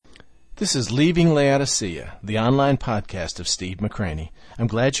This is Leaving Laodicea, the online podcast of Steve McCraney. I'm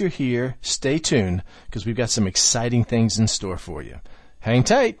glad you're here. Stay tuned, because we've got some exciting things in store for you. Hang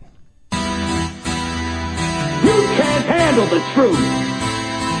tight. You can't handle the truth.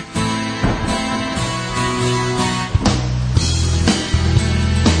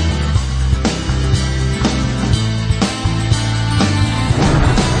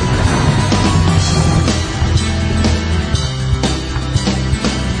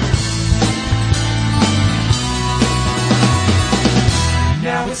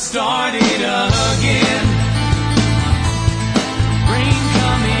 It started again. Rain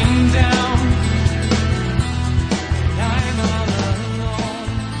coming down. I'm all alone.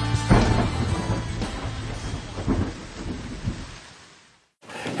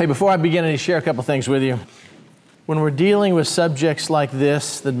 Hey, before I begin, I need to share a couple things with you. When we're dealing with subjects like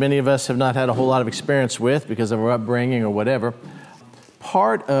this that many of us have not had a whole lot of experience with because of our upbringing or whatever,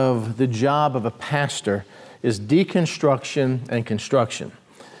 part of the job of a pastor is deconstruction and construction.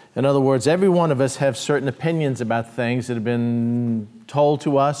 In other words, every one of us have certain opinions about things that have been told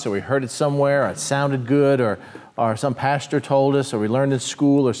to us, or we heard it somewhere, or it sounded good, or some pastor told us, or we learned in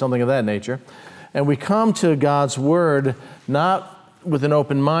school, or something of that nature. And we come to God's Word not with an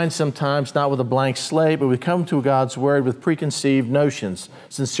open mind sometimes, not with a blank slate, but we come to God's Word with preconceived notions,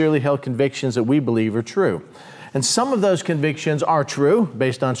 sincerely held convictions that we believe are true. And some of those convictions are true,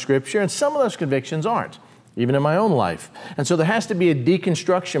 based on Scripture, and some of those convictions aren't, even in my own life. And so there has to be a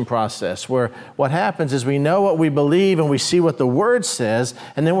deconstruction process where what happens is we know what we believe and we see what the Word says,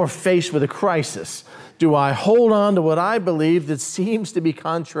 and then we're faced with a crisis. Do I hold on to what I believe that seems to be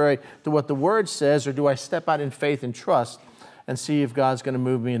contrary to what the Word says, or do I step out in faith and trust and see if God's going to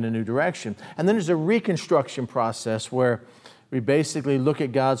move me in a new direction? And then there's a reconstruction process where we basically look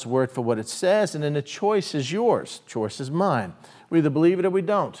at God's Word for what it says, and then the choice is yours. Choice is mine. We either believe it or we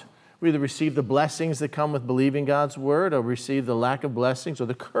don't. We either receive the blessings that come with believing God's Word, or receive the lack of blessings or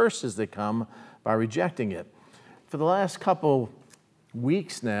the curses that come by rejecting it. For the last couple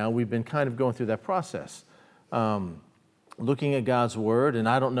weeks now, we've been kind of going through that process. Looking at God's Word, and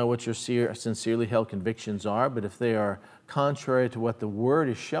I don't know what your sincerely held convictions are, but if they are contrary to what the Word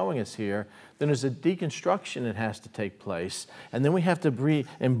is showing us here, then there's a deconstruction that has to take place. And then we have to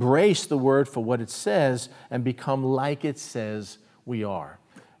embrace the Word for what it says and become like it says we are.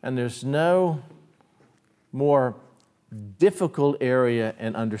 And there's no more difficult area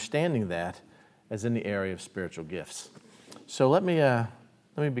in understanding that as in the area of spiritual gifts. So let me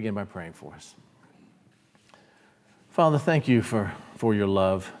begin by praying for us. Father, thank you for your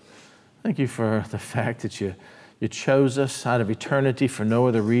love. Thank you for the fact that you chose us out of eternity for no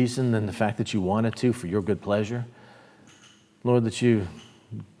other reason than the fact that you wanted to, for your good pleasure. Lord, that you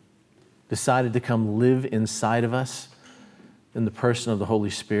decided to come live inside of us in the person of the Holy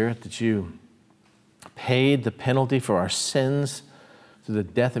Spirit, that you paid the penalty for our sins through the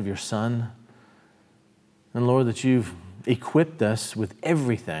death of your Son. And Lord, that you've equipped us with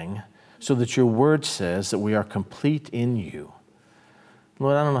everything so that your Word says that we are complete in you.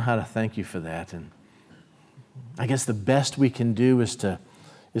 Lord, I don't know how to thank you for that. And I guess the best we can do is to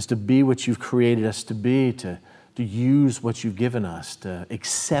be what you've created us to be, to use what you've given us, to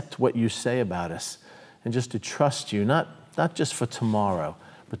accept what you say about us, and just to trust you, not just for tomorrow,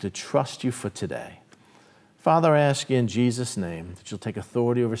 but to trust you for today. Father, I ask you in Jesus' name that you'll take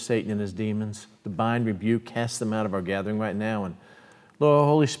authority over Satan and his demons, to bind, rebuke, cast them out of our gathering right now. And Lord,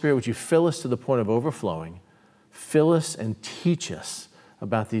 Holy Spirit, would you fill us to the point of overflowing? Fill us and teach us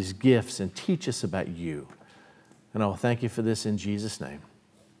about these gifts and teach us about you. And I'll thank you for this in Jesus' name.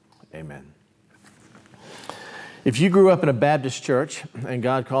 Amen. If you grew up in a Baptist church and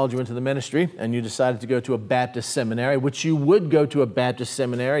God called you into the ministry and you decided to go to a Baptist seminary, which you would go to a Baptist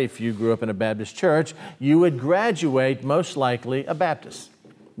seminary if you grew up in a Baptist church, you would graduate most likely a Baptist.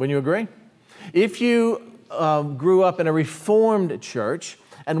 Wouldn't you agree? If you grew up in a Reformed church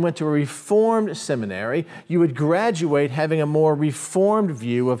and went to a Reformed seminary, you would graduate having a more Reformed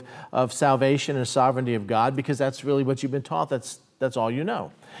view of salvation and sovereignty of God, because that's really what you've been taught. That's all you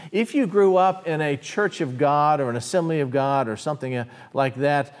know. If you grew up in a Church of God or an Assembly of God or something like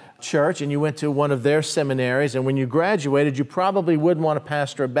that church, and you went to one of their seminaries, and when you graduated, you probably wouldn't want to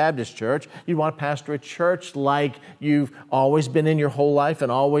pastor a Baptist church. You'd want to pastor a church like you've always been in your whole life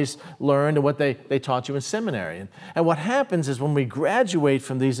and always learned what they taught you in seminary. And what happens is when we graduate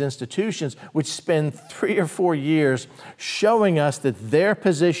from these institutions, which spend 3 or 4 years showing us that their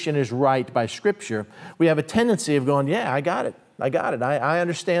position is right by Scripture, we have a tendency of going, yeah, I got it. I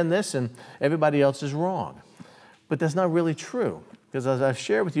understand this, and everybody else is wrong. But that's not really true, because as I've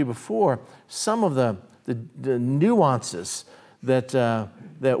shared with you before, some of the nuances that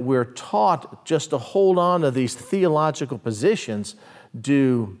that we're taught just to hold on to these theological positions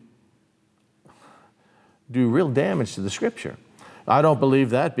do real damage to the Scripture. I don't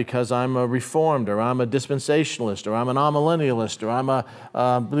believe that because I'm a Reformed, or I'm a dispensationalist, or I'm an amillennialist, or I'm a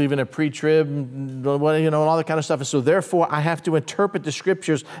believe in a pre-trib, and all that kind of stuff. And so therefore, I have to interpret the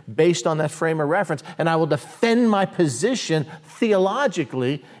Scriptures based on that frame of reference, and I will defend my position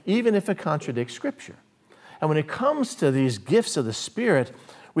theologically, even if it contradicts Scripture. And when it comes to these gifts of the Spirit,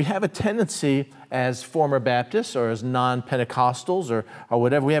 we have a tendency as former Baptists or as non-Pentecostals or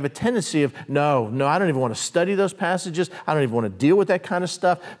whatever, we have a tendency of, no, I don't even want to study those passages. I don't even want to deal with that kind of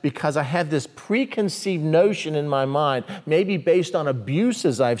stuff because I have this preconceived notion in my mind, maybe based on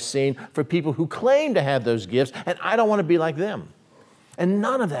abuses I've seen for people who claim to have those gifts, and I don't want to be like them. And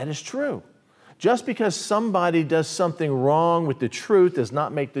none of that is true. Just because somebody does something wrong with the truth does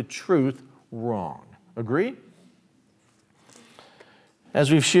not make the truth wrong. Agree? As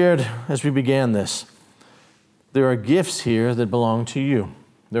we've shared, as we began this, there are gifts here that belong to you.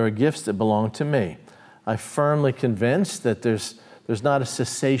 There are gifts that belong to me. I'm firmly convinced that there's not a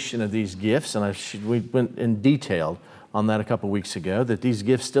cessation of these gifts, and we went in detail on that a couple weeks ago, that these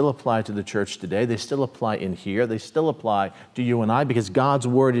gifts still apply to the church today. They still apply in here. They still apply to you and I because God's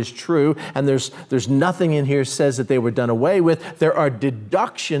Word is true, and there's nothing in here says that they were done away with. There are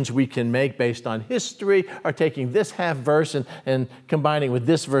deductions we can make based on history, or taking this half verse and combining with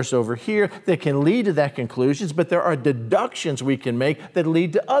this verse over here that can lead to that conclusions, but there are deductions we can make that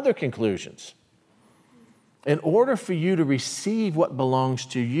lead to other conclusions. In order for you to receive what belongs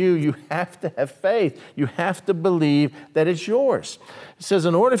to you, you have to have faith. You have to believe that it's yours. It says,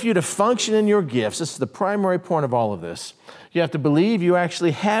 in order for you to function in your gifts, this is the primary point of all of this, you have to believe you actually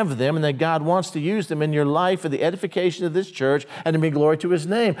have them and that God wants to use them in your life for the edification of this church and to bring glory to His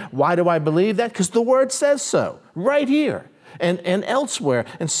name. Why do I believe that? Because the Word says so, right here. And elsewhere.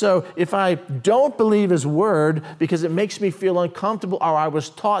 And so if I don't believe His Word because it makes me feel uncomfortable, or I was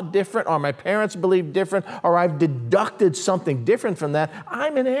taught different, or my parents believe different, or I've deducted something different from that,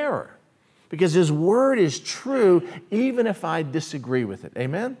 I'm in error. Because His Word is true even if I disagree with it.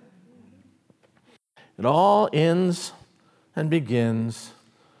 Amen? It all ends and begins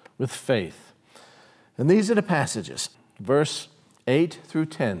with faith. And these are the passages, verse 8 through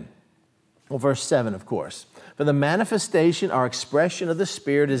 10. Well, verse 7, of course. For the manifestation or expression of the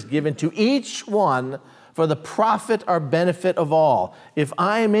Spirit is given to each one for the profit or benefit of all. If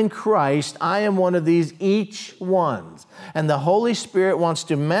I am in Christ, I am one of these each ones. And the Holy Spirit wants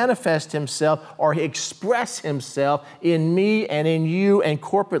to manifest Himself or express Himself in me and in you and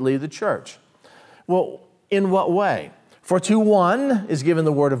corporately the church. Well, in what way? For to one is given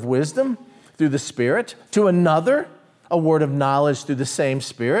the word of wisdom through the Spirit, to another a word of knowledge through the same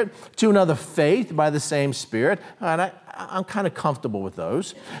Spirit, to another faith by the same Spirit, and I'm kind of comfortable with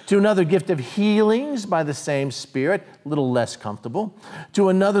those, to another gift of healings by the same Spirit, a little less comfortable, to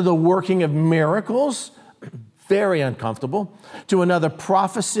another the working of miracles, very uncomfortable, to another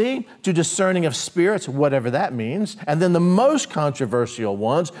prophecy, to discerning of spirits, whatever that means, and then the most controversial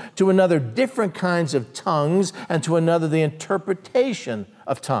ones, to another different kinds of tongues, and to another the interpretation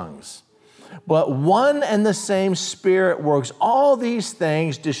of tongues. But one and the same Spirit works all these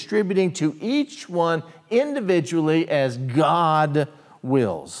things, distributing to each one individually as God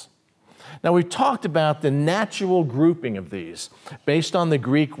wills. Now, we've talked about the natural grouping of these based on the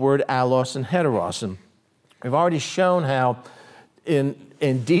Greek word allos and heteros. And we've already shown how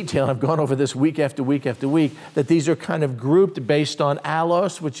in detail, I've gone over this week after week after week, that these are kind of grouped based on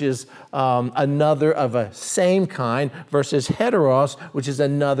allos, which is another of a same kind, versus heteros, which is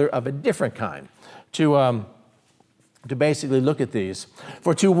another of a different kind. To basically look at these.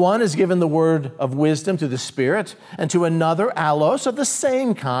 For to one is given the word of wisdom through the Spirit, and to another, allos, of the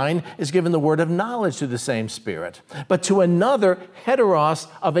same kind, is given the word of knowledge through the same Spirit. But to another, heteros,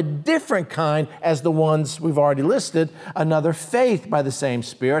 of a different kind, as the ones we've already listed, another faith by the same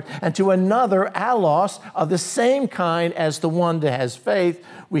Spirit, and to another, allos, of the same kind as the one that has faith,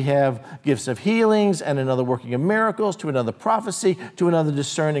 we have gifts of healings, and another working of miracles, to another prophecy, to another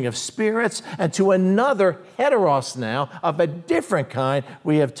discerning of spirits, and to another, heteros now, of a different kind,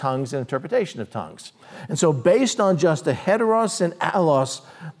 we have tongues and interpretation of tongues. And so based on just the heteros and allos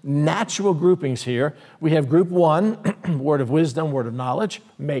natural groupings here, we have group one, word of wisdom, word of knowledge,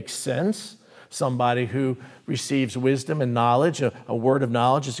 makes sense. Somebody who receives wisdom and knowledge, a word of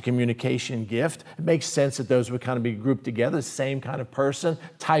knowledge is a communication gift. It makes sense that those would kind of be grouped together. The same kind of person,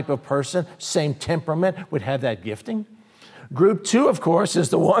 type of person, same temperament would have that gifting. Group two, of course, is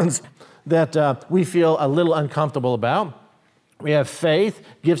the ones that we feel a little uncomfortable about. We have faith,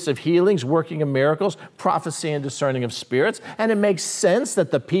 gifts of healings, working of miracles, prophecy, and discerning of spirits. And it makes sense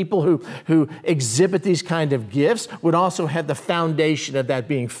that the people who exhibit these kind of gifts would also have the foundation of that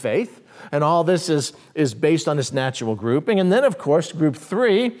being faith. And all this is based on this natural grouping. And then, of course, group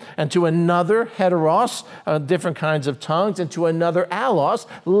 3, and to another heteros, different kinds of tongues, and to another allos,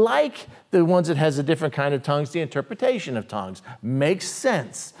 like the ones that has a different kind of tongues, the interpretation of tongues. Makes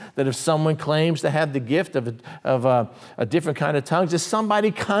sense that if someone claims to have the gift of a different kind of tongues, is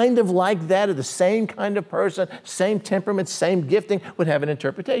somebody kind of like that, or the same kind of person, same temperament, same gifting, would have an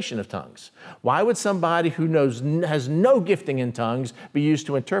interpretation of tongues. Why would somebody who has no gifting in tongues be used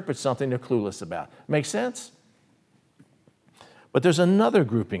to interpret something they're clueless about? Make sense? But there's another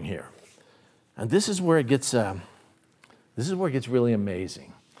grouping here, and this is where it gets really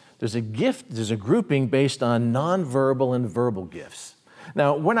amazing. There's a grouping based on nonverbal and verbal gifts.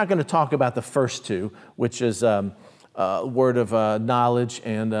 Now, we're not going to talk about the first two, which is word of knowledge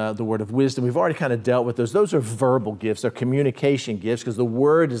and the word of wisdom. We've already kind of dealt with those. Those are verbal gifts. They're communication gifts because the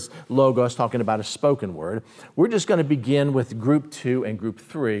word is logos, talking about a spoken word. We're just going to begin with group 2 and group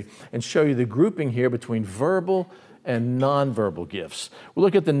 3 and show you the grouping here between verbal and nonverbal gifts. We'll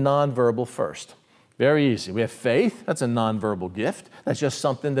look at the nonverbal first. Very easy. We have faith. That's a nonverbal gift. That's just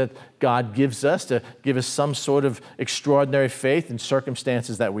something that God gives us to give us some sort of extraordinary faith in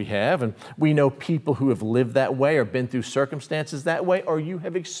circumstances that we have. And we know people who have lived that way or been through circumstances that way, or you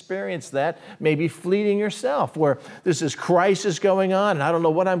have experienced that, maybe fleeting yourself, where there's this crisis going on and I don't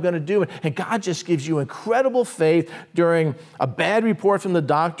know what I'm going to do. And God just gives you incredible faith during a bad report from the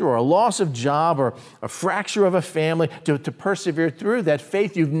doctor or a loss of job or a fracture of a family to persevere through that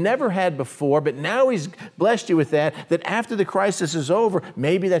faith you've never had before, but now He's blessed you with that after the crisis is over,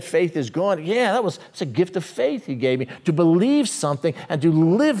 maybe that faith is gone. Yeah, it's a gift of faith He gave me to believe something and to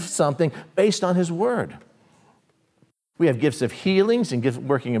live something based on His word. We have gifts of healings and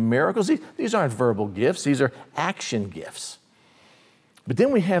working of miracles. These aren't verbal gifts. These are action gifts. But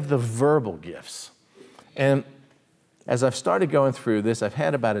then we have the verbal gifts. And as I've started going through this, I've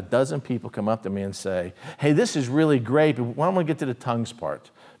had about a dozen people come up to me and say, hey, this is really great, but why don't we get to the tongues part?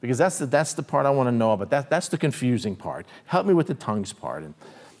 Because that's the part I want to know about. That's the confusing part. Help me with the tongues part.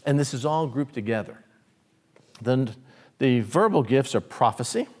 And this is all grouped together. Then the verbal gifts are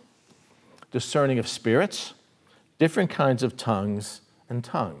prophecy, discerning of spirits, different kinds of tongues, and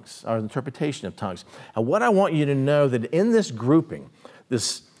tongues, or interpretation of tongues. And what I want you to know that in this grouping,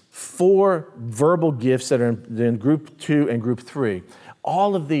 this 4 verbal gifts that are in group 2 and group 3,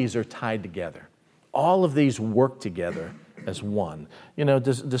 all of these are tied together. All of these work together as one. You know,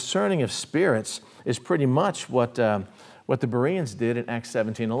 discerning of spirits is pretty much what the Bereans did in Acts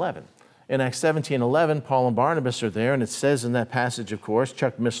 17:11. In Acts 17:11, Paul and Barnabas are there, and it says in that passage, of course,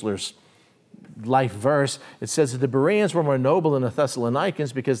 Chuck Missler's life verse, it says that the Bereans were more noble than the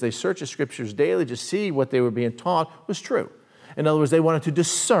Thessalonians because they searched the scriptures daily to see what they were being taught was true. In other words, they wanted to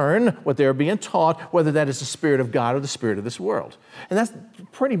discern what they were being taught, whether that is the Spirit of God or the spirit of this world. And that's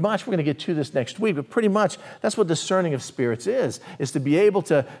pretty much, we're going to get to this next week, but pretty much that's what discerning of spirits is to be able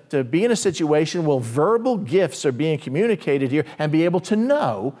to be in a situation where verbal gifts are being communicated here and be able to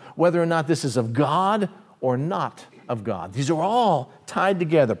know whether or not this is of God or not of God. These are all tied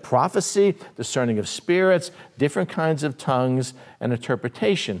together: prophecy, discerning of spirits, different kinds of tongues, and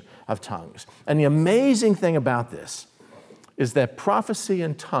interpretation of tongues. And the amazing thing about this is that prophecy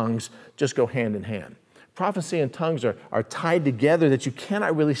and tongues just go hand in hand. Prophecy and tongues are tied together that you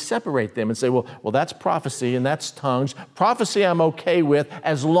cannot really separate them and say, well, that's prophecy and that's tongues. Prophecy I'm okay with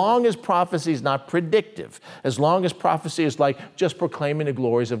as long as prophecy is not predictive. As long as prophecy is like just proclaiming the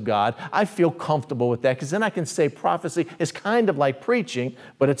glories of God, I feel comfortable with that because then I can say prophecy is kind of like preaching,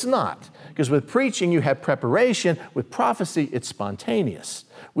 but it's not. Because with preaching, you have preparation. With prophecy, it's spontaneous.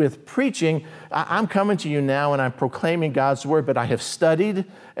 With preaching, I'm coming to you now and I'm proclaiming God's word, but I have studied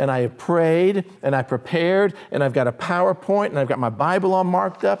and I have prayed and I prepared and I've got a PowerPoint and I've got my Bible all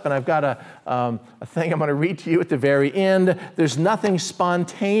marked up and I've got a thing I'm going to read to you at the very end. There's nothing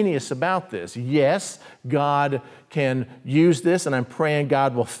spontaneous about this. Yes, God can use this and I'm praying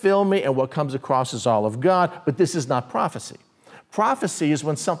God will fill me and what comes across is all of God, but this is not prophecy. Prophecy is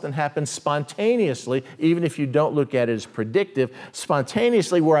when something happens spontaneously, even if you don't look at it as predictive,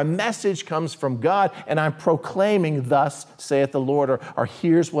 spontaneously where a message comes from God and I'm proclaiming, thus saith the Lord, or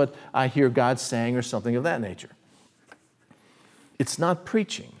here's what I hear God saying, or something of that nature. It's not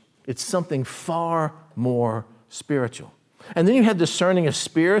preaching. It's something far more spiritual. And then you have discerning of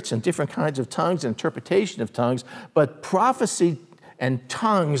spirits and different kinds of tongues and interpretation of tongues, but prophecy and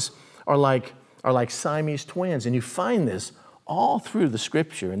tongues are like Siamese twins, and you find this all through the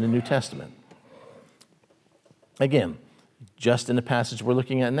scripture in the New Testament. Again, just in the passage we're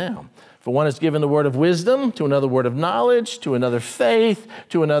looking at now. For one is given the word of wisdom, to another word of knowledge, to another faith,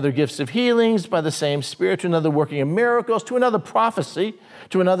 to another gifts of healings by the same Spirit, to another working of miracles, to another prophecy,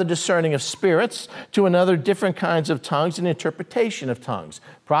 to another discerning of spirits, to another different kinds of tongues and interpretation of tongues.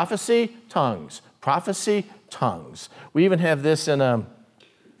 Prophecy, tongues. Prophecy, tongues. We even have this in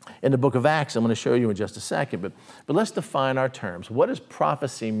the book of Acts. I'm going to show you in just a second, but let's define our terms. What does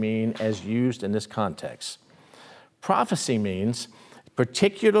prophecy mean as used in this context? Prophecy means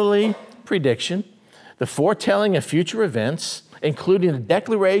particularly prediction, the foretelling of future events, including the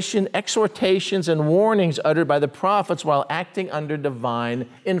declaration, exhortations, and warnings uttered by the prophets while acting under divine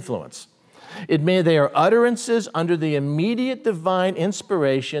influence. It means they are utterances under the immediate divine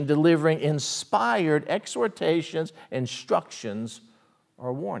inspiration, delivering inspired exhortations, instructions,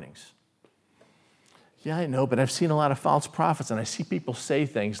 or warnings. Yeah, I know, but I've seen a lot of false prophets, and I see people say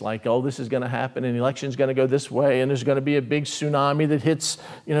things like, oh, this is going to happen, and the election's going to go this way, and there's going to be a big tsunami that hits,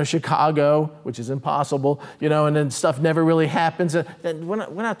 Chicago, which is impossible, and then stuff never really happens. And we're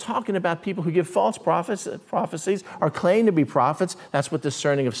not talking about people who give false prophecies or claim to be prophets. That's what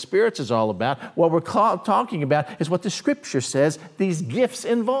discerning of spirits is all about. What we're talking about is what the Scripture says these gifts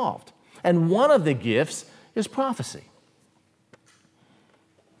involved. And one of the gifts is prophecy.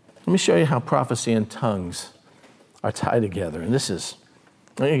 Let me show you how prophecy and tongues are tied together. And this is,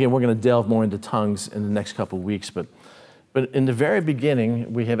 again, we're going to delve more into tongues in the next couple of weeks, but in the very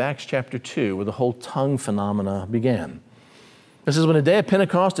beginning, we have Acts chapter 2, where the whole tongue phenomena began. This is when the day of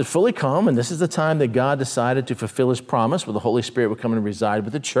Pentecost had fully come, and this is the time that God decided to fulfill his promise, where the Holy Spirit would come and reside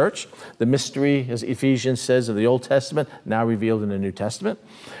with the church. The mystery, as Ephesians says, of the Old Testament, now revealed in the New Testament.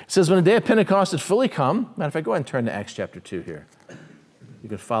 It says, when the day of Pentecost had fully come, matter of fact, go ahead and turn to Acts chapter 2 here. You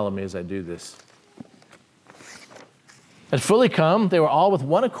can follow me as I do this. Had fully come, they were all with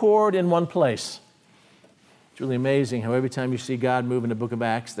one accord in one place. It's really amazing how every time you see God move in the book of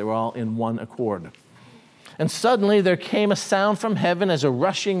Acts, they were all in one accord. And suddenly there came a sound from heaven as a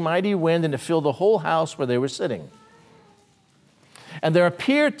rushing mighty wind, and it filled the whole house where they were sitting. And there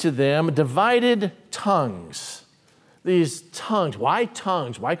appeared to them divided tongues. These tongues. Why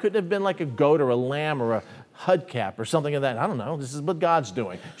tongues? Why couldn't it have been like a goat or a lamb or a hubcap or something of that? I don't know. This is what God's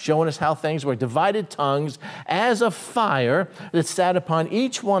doing, showing us how things work. Divided tongues as of fire that sat upon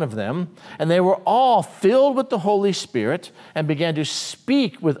each one of them, and they were all filled with the Holy Spirit and began to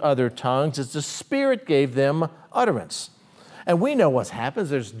speak with other tongues as the Spirit gave them utterance. And we know what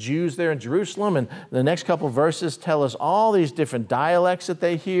happens. There's Jews there in Jerusalem, and the next couple of verses tell us all these different dialects that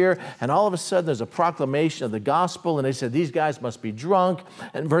they hear, and all of a sudden there's a proclamation of the gospel, and they said, these guys must be drunk.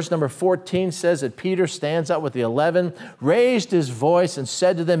 And verse number 14 says that Peter stands up with the 11, raised his voice and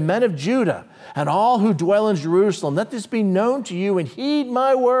said to them, men of Judah, and all who dwell in Jerusalem, let this be known to you and heed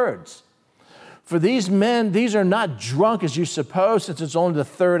my words. For these men, these are not drunk as you suppose, since it's only the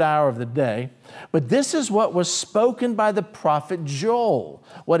third hour of the day. But this is what was spoken by the prophet Joel.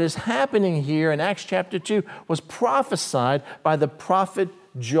 What is happening here in Acts chapter 2 was prophesied by the prophet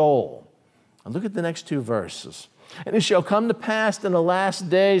Joel. And look at the next two verses. And it shall come to pass in the last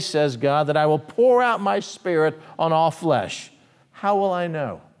days, says God, that I will pour out my Spirit on all flesh. How will I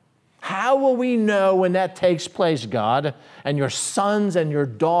know? How will we know when that takes place, God? And your sons and your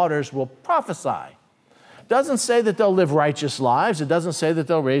daughters will prophesy. It doesn't say that they'll live righteous lives. It doesn't say that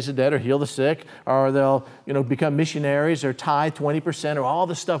they'll raise the dead or heal the sick, or they'll become missionaries or tithe 20% or all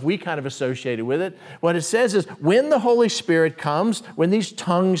the stuff we kind of associated with it. What it says is when the Holy Spirit comes, when these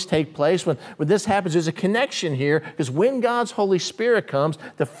tongues take place, when this happens, there's a connection here, because when God's Holy Spirit comes,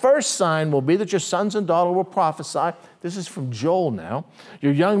 the first sign will be that your sons and daughters will prophesy. This is from Joel now.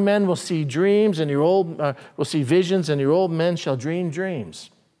 Your young men will see dreams, and your old will see visions, and your old men shall dream dreams.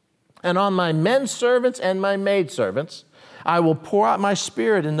 And on my men servants and my maid servants, I will pour out my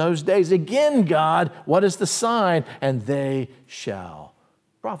Spirit in those days. Again, God, what is the sign? And they shall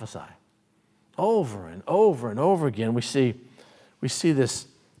prophesy. Over and over and over again, we see this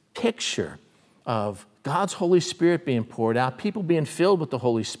picture of God's Holy Spirit being poured out, people being filled with the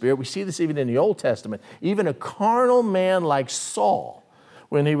Holy Spirit. We see this even in the Old Testament. Even a carnal man like Saul,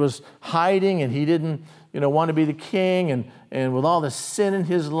 when he was hiding and he didn't want to be the king, and with all the sin in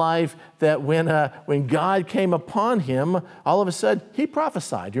his life, that when God came upon him, all of a sudden he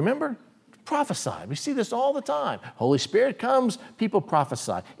prophesied. You remember? Prophesied. We see this all the time. Holy Spirit comes, people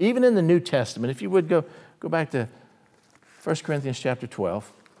prophesy. Even in the New Testament, if you would go back to 1 Corinthians chapter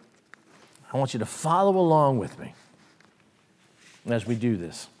 12. I want you to follow along with me as we do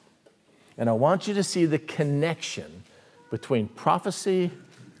this. And I want you to see the connection between prophecy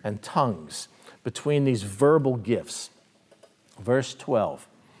and tongues, between these verbal gifts. Verse 12.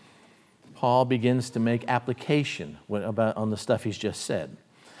 Paul begins to make application on the stuff he's just said.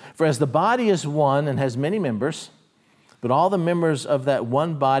 For as the body is one and has many members, but all the members of that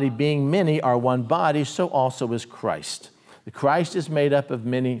one body, being many, are one body, so also is Christ. The Christ is made up of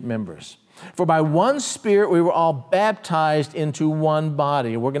many members. For by one Spirit we were all baptized into one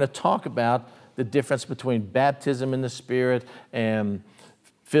body. We're going to talk about the difference between baptism in the Spirit and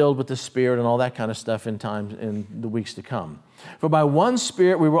filled with the Spirit and all that kind of stuff in the weeks to come. For by one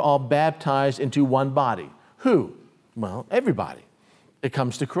Spirit we were all baptized into one body. Who? Well, everybody. It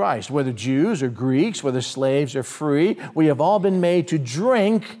comes to Christ, whether Jews or Greeks, whether slaves or free, we have all been made to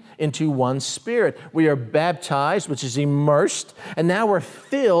drink into one Spirit. We are baptized, which is immersed, and now we're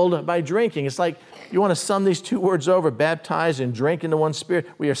filled by drinking. It's like you want to sum these two words over, baptized and drink into one Spirit.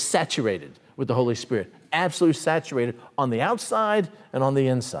 We are saturated with the Holy Spirit, absolutely saturated on the outside and on the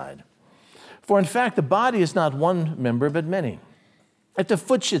inside. For in fact, the body is not one member, but many. If the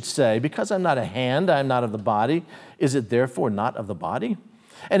foot should say, because I'm not a hand, I am not of the body, is it therefore not of the body?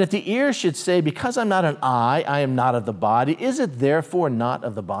 And if the ear should say, because I'm not an eye, I am not of the body, is it therefore not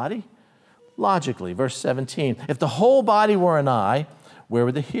of the body? Logically, verse 17, if the whole body were an eye, where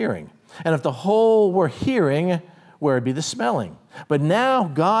would the hearing? And if the whole were hearing, where would be the smelling? But now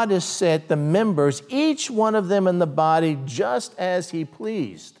God has set the members, each one of them in the body, just as He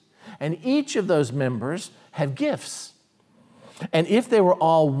pleased. And each of those members have gifts. And if they were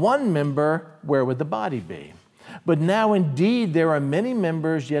all one member, where would the body be? But now indeed there are many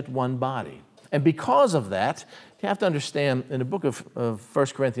members, yet one body. And because of that, you have to understand, in the book of 1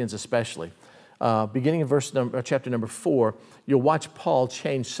 Corinthians especially, beginning in chapter number 4, you'll watch Paul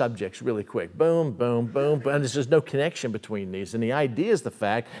change subjects really quick. Boom, boom, boom, boom. And there's just no connection between these. And the idea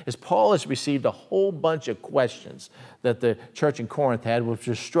is Paul has received a whole bunch of questions that the church in Corinth had, which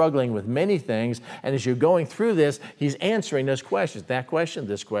was struggling with many things. And as you're going through this, he's answering those questions. That question,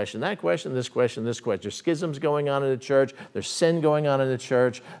 this question, that question, this question, this question. There's schisms going on in the church. There's sin going on in the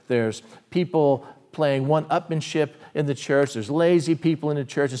church. There's people playing one-upmanship in the church. There's lazy people in the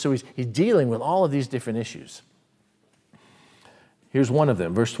church. And so he's dealing with all of these different issues. Here's one of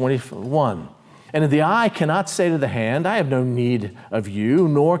them, verse 21. And if the eye cannot say to the hand, I have no need of you,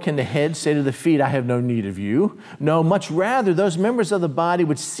 nor can the head say to the feet, I have no need of you. No, much rather, those members of the body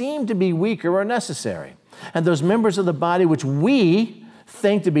which seem to be weaker are necessary. And those members of the body which we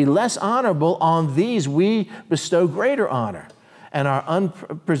think to be less honorable, on these we bestow greater honor. And our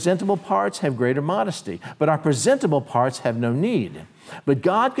unpresentable parts have greater modesty, but our presentable parts have no need. But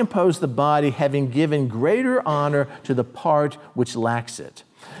God composed the body, having given greater honor to the part which lacks it,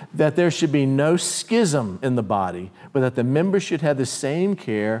 that there should be no schism in the body, but that the members should have the same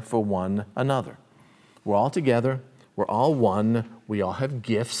care for one another. We're all together, we're all one, we all have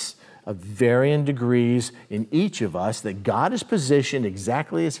gifts of varying degrees in each of us that God has positioned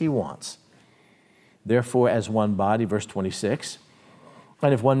exactly as He wants. Therefore, as one body, verse 26,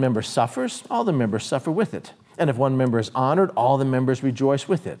 and if one member suffers, all the members suffer with it. And if one member is honored, all the members rejoice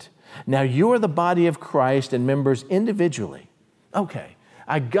with it. Now you are the body of Christ and members individually. Okay,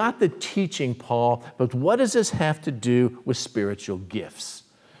 I got the teaching, Paul, but what does this have to do with spiritual gifts?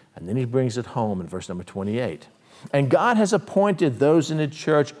 And then he brings it home in verse number 28. And God has appointed those in the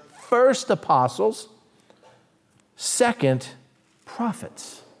church, first apostles, second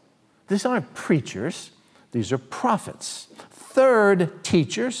prophets. These aren't preachers, these are prophets. Third,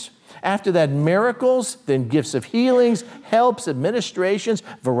 teachers. After that, miracles, then gifts of healings, helps, administrations,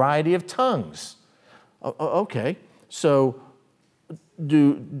 variety of tongues. Okay, so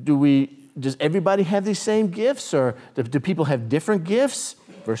does everybody have these same gifts, or do people have different gifts?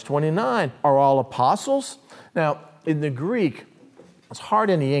 Verse 29, are all apostles? Now, in the Greek, it's hard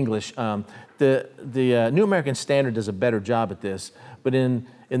in the English. The New American Standard does a better job at this, but in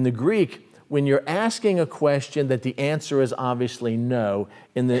the Greek, when you're asking a question that the answer is obviously no,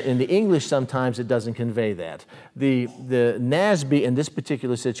 in the English sometimes it doesn't convey that. The NASB in this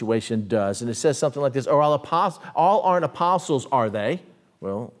particular situation does, and it says something like this, all aren't apostles, are they?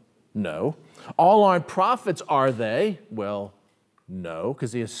 Well, no. All aren't prophets, are they? Well, no,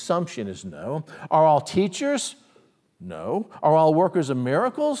 because the assumption is no. Are all teachers? No. Are all workers of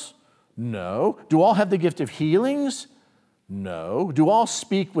miracles? No. Do all have the gift of healings? No. Do all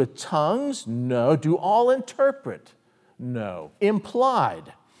speak with tongues? No. Do all interpret? No.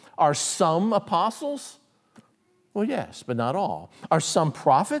 Implied. Are some apostles? Well, yes, but not all. Are some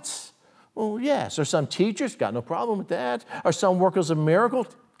prophets? Well, yes. Are some teachers? Got no problem with that. Are some workers of miracles?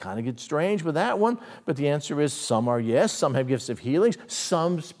 Kind of gets strange with that one, but the answer is some are yes, some have gifts of healings,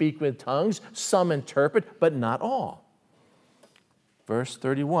 some speak with tongues, some interpret, but not all. Verse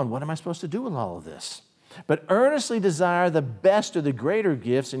 31, what am I supposed to do with all of this? But earnestly desire the best or the greater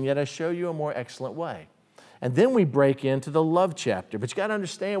gifts, and yet I show you a more excellent way. And then we break into the love chapter. But you got to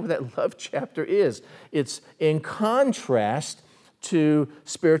understand what that love chapter is. It's in contrast to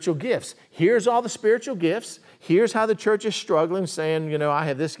spiritual gifts. Here's all the spiritual gifts. Here's how the church is struggling, saying, I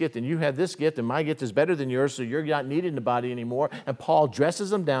have this gift and you have this gift and my gift is better than yours, so you're not needed in the body anymore. And Paul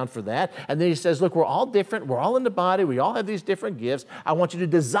dresses them down for that. And then he says, look, we're all different. We're all in the body. We all have these different gifts. I want you to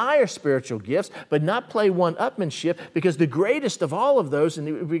desire spiritual gifts, but not play one-upmanship, because the greatest of all of those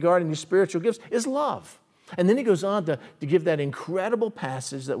regarding these spiritual gifts is love. And then he goes on to give that incredible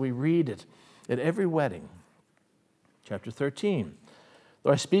passage that we read at every wedding. Chapter 13.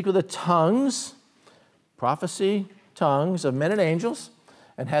 Though I speak with the tongues, prophecy, tongues of men and angels,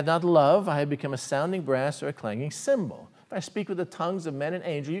 and had not love, I have become a sounding brass or a clanging cymbal. If I speak with the tongues of men and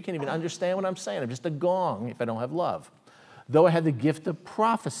angels, you can't even understand what I'm saying. I'm just a gong if I don't have love. Though I have the gift of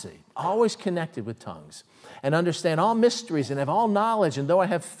prophecy, always connected with tongues, and understand all mysteries and have all knowledge, and though I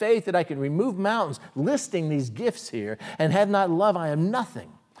have faith that I can remove mountains, listing these gifts here, and have not love, I am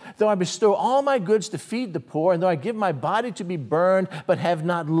nothing. Though I bestow all my goods to feed the poor, and though I give my body to be burned, but have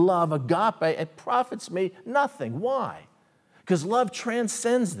not love, agape, it profits me nothing. Why? Because love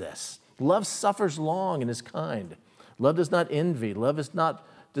transcends this. Love suffers long and is kind. Love does not envy. Love does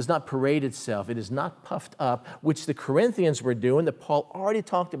not parade itself. It is not puffed up, which the Corinthians were doing, that Paul already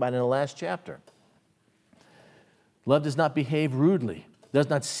talked about in the last chapter. Love does not behave rudely, does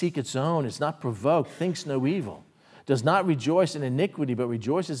not seek its own, is not provoked, thinks no evil, does not rejoice in iniquity, but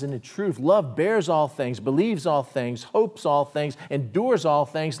rejoices in the truth. Love bears all things, believes all things, hopes all things, endures all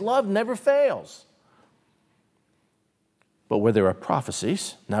things. Love never fails. But where there are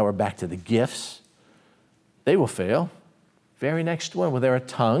prophecies, now we're back to the gifts, they will fail. Very next one, where there are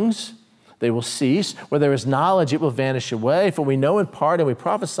tongues, they will cease. Where there is knowledge, it will vanish away. For we know in part and we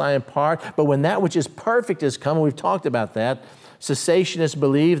prophesy in part, but when that which is perfect is come, and we've talked about that, cessationists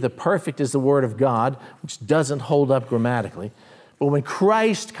believe the perfect is the Word of God, which doesn't hold up grammatically. But when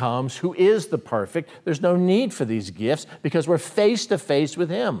Christ comes, who is the perfect, there's no need for these gifts, because we're face to face with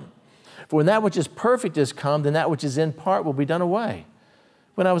Him. For when that which is perfect is come, then that which is in part will be done away.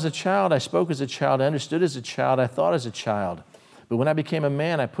 When I was a child, I spoke as a child, I understood as a child, I thought as a child. But when I became a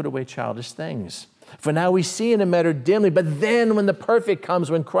man, I put away childish things. For now we see in a matter dimly, but then when the perfect comes,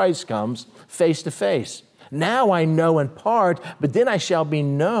 when Christ comes, face to face. Now I know in part, but then I shall be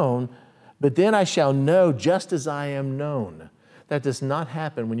known, but then I shall know just as I am known. That does not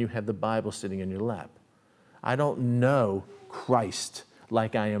happen when you have the Bible sitting in your lap. I don't know Christ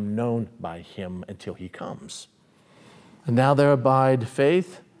like I am known by Him until He comes. And now there abide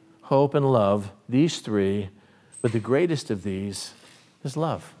faith, hope, and love, these three, but the greatest of these is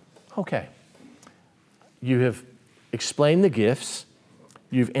love. Okay. You have explained the gifts.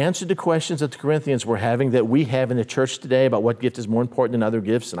 You've answered the questions that the Corinthians were having, that we have in the church today, about what gift is more important than other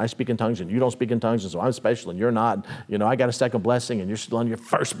gifts. And I speak in tongues and you don't speak in tongues, and so I'm special and you're not. I got a second blessing and you're still on your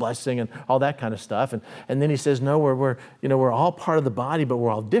first blessing, and all that kind of stuff. And then he says, no, we're all part of the body, but we're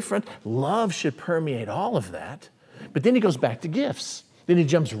all different. Love should permeate all of that. But then he goes back to gifts. Then he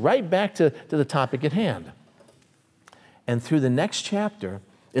jumps right back to the topic at hand. And through the next chapter,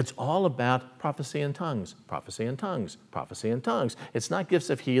 it's all about prophecy and tongues, prophecy and tongues, prophecy and tongues. It's not gifts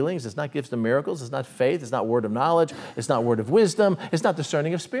of healings. It's not gifts of miracles. It's not faith. It's not word of knowledge. It's not word of wisdom. It's not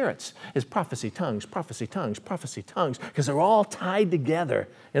discerning of spirits. It's prophecy, tongues, prophecy, tongues, prophecy, tongues, because they're all tied together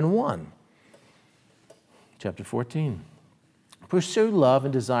in one. Chapter 14. Pursue love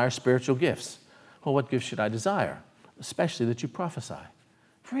and desire spiritual gifts. Well, what gifts should I desire? Especially that you prophesy.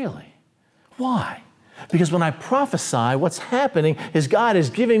 Really? Why? Because when I prophesy, what's happening is God is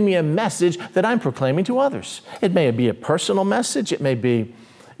giving me a message that I'm proclaiming to others. It may be a personal message. It may be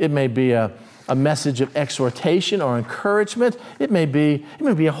a message of exhortation or encouragement. It may be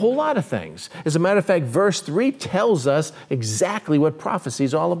a whole lot of things. As a matter of fact, verse 3 tells us exactly what prophecy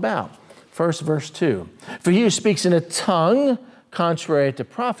is all about. First, verse 2. For he who speaks in a tongue, contrary to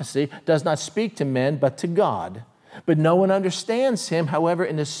prophecy, does not speak to men, but to God. But no one understands him. However,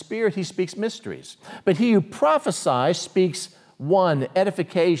 in the Spirit he speaks mysteries. But he who prophesies speaks 1,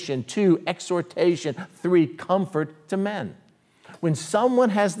 edification, 2, exhortation, 3, comfort to men. When someone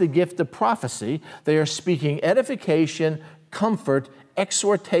has the gift of prophecy, they are speaking edification, comfort,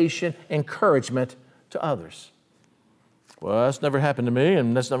 exhortation, encouragement to others. Well, that's never happened to me,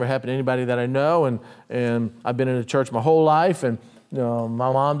 and that's never happened to anybody that I know, and I've been in the church my whole life, and my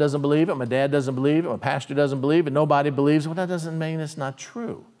mom doesn't believe it, my dad doesn't believe it, my pastor doesn't believe it, nobody believes it. Well, that doesn't mean it's not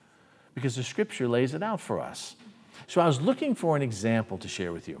true, because the Scripture lays it out for us. So I was looking for an example to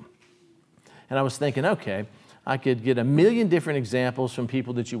share with you. And I was thinking, okay, I could get 1 million different examples from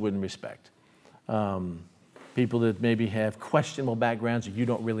people that you wouldn't respect. people that maybe have questionable backgrounds or you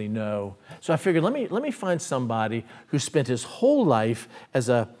don't really know. So I figured, let me find somebody who spent his whole life as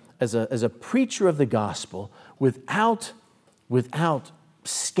a preacher of the gospel without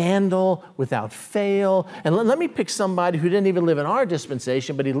scandal, without fail. And let me pick somebody who didn't even live in our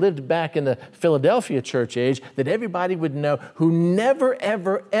dispensation, but he lived back in the Philadelphia church age that everybody would know, who never,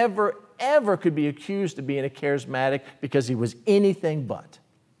 ever, ever, ever could be accused of being a charismatic because he was anything but.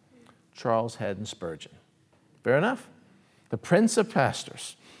 Charles Haddon Spurgeon. Fair enough? The Prince of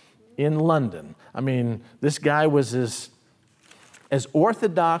Pastors in London. I mean, this guy was as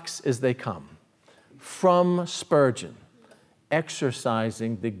orthodox as they come. From Spurgeon,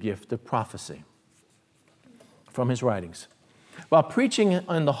 exercising the gift of prophecy from his writings. While preaching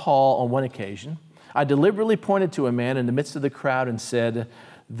in the hall on one occasion, I deliberately pointed to a man in the midst of the crowd and said,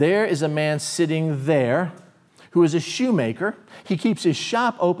 "There is a man sitting there who is a shoemaker. He keeps his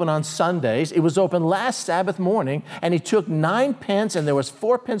shop open on Sundays. It was open last Sabbath morning, and he took 9 pence, and there was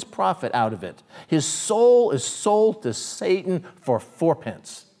 4 pence profit out of it. His soul is sold to Satan for 4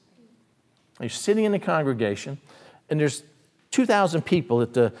 pence." You're sitting in the congregation, and there's 2,000 people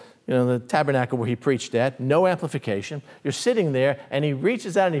at the tabernacle where he preached at, no amplification. You're sitting there, and he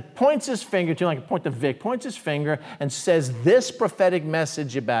reaches out and he points his finger to, like a point to Vic, points his finger and says this prophetic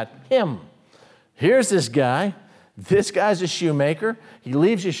message about him. Here's this guy. This guy's a shoemaker. He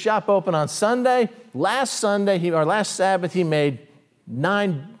leaves his shop open on Sunday. Last Sabbath, he made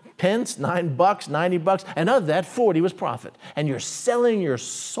 9 pence, $9, 90 bucks, and of that, 40 was profit. And you're selling your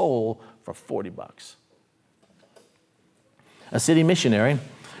soul for 40 bucks. A city missionary,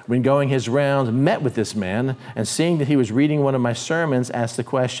 when going his rounds, met with this man, and seeing that he was reading one of my sermons, asked the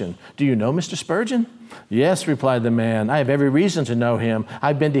question, "Do you know Mr. Spurgeon?" "Yes," replied the man, "I have every reason to know him.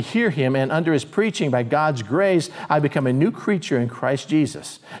 I've been to hear him, and under his preaching, by God's grace, I become a new creature in Christ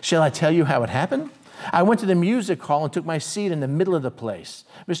Jesus. Shall I tell you how it happened? I went to the music hall and took my seat in the middle of the place.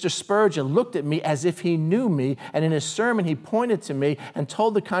 Mr. Spurgeon looked at me as if he knew me, and in his sermon he pointed to me and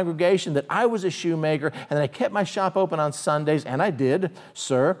told the congregation that I was a shoemaker and that I kept my shop open on Sundays, and I did,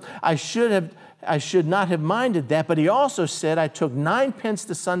 sir. I should not have minded that, but he also said I took 9 pence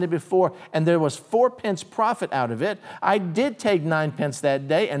the Sunday before, and there was 4 pence profit out of it. I did take 9 pence that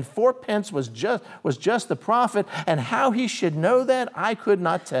day, and 4 pence was just the profit, and how he should know that, I could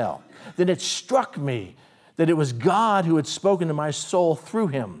not tell. Then it struck me that it was God who had spoken to my soul through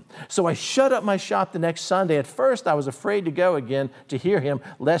him. So I shut up my shop the next Sunday. At first, I was afraid to go again to hear him,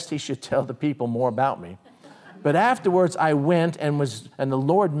 lest he should tell the people more about me. But afterwards, I went, and the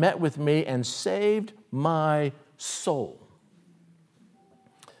Lord met with me and saved my soul."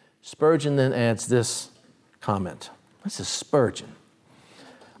 Spurgeon then adds this comment. This is Spurgeon.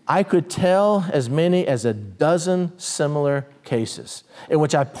 "I could tell as many as a dozen similar cases in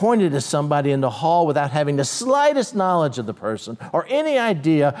which I pointed to somebody in the hall without having the slightest knowledge of the person or any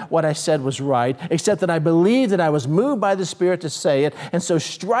idea what I said was right, except that I believed that I was moved by the Spirit to say it, and so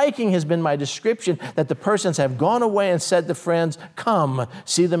striking has been my description that the persons have gone away and said to friends, 'Come,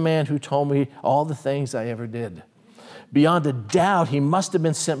 see the man who told me all the things I ever did.' Beyond a doubt, he must have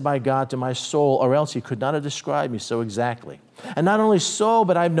been sent by God to my soul, or else he could not have described me so exactly. And not only so,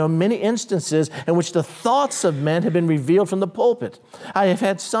 but I've known many instances in which the thoughts of men have been revealed from the pulpit. I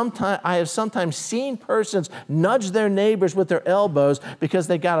have sometimes seen persons nudge their neighbors with their elbows because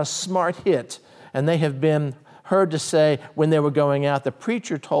they got a smart hit, and they have been heard to say when they were going out, 'The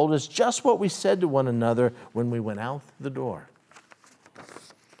preacher told us just what we said to one another when we went out the door.'"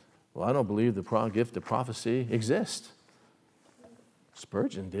 Well, I don't believe the gift of prophecy exists.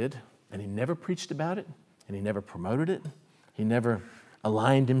 Spurgeon did, and he never preached about it, and he never promoted it. He never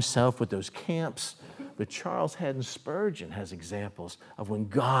aligned himself with those camps. But Charles Haddon Spurgeon has examples of when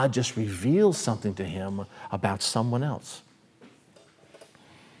God just reveals something to him about someone else.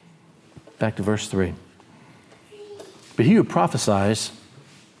 Back to verse 3. "But he who prophesies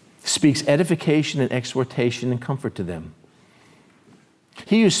speaks edification and exhortation and comfort to them.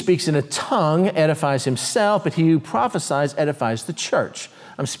 He who speaks in a tongue edifies himself, but he who prophesies edifies the church."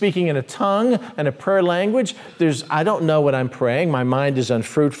 I'm speaking in a tongue and a prayer language. I don't know what I'm praying. My mind is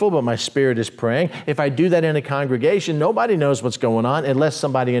unfruitful, but my spirit is praying. If I do that in a congregation, nobody knows what's going on unless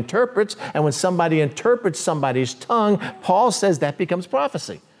somebody interprets. And when somebody interprets somebody's tongue, Paul says that becomes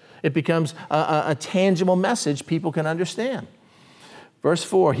prophecy. It becomes a tangible message people can understand. Verse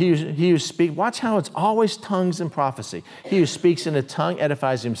 4, he who speaks, watch how it's always tongues and prophecy. "He who speaks in a tongue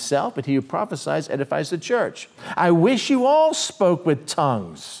edifies himself, but he who prophesies edifies the church. I wish you all spoke with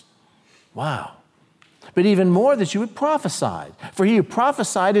tongues." Wow. But even more that you would prophesy. For he who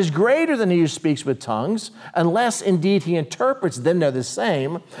prophesied is greater than he who speaks with tongues, unless indeed he interprets, then they're the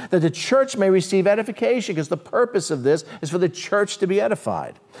same, that the church may receive edification, because the purpose of this is for the church to be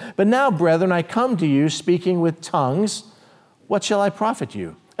edified. But now, brethren, I come to you speaking with tongues. What shall I profit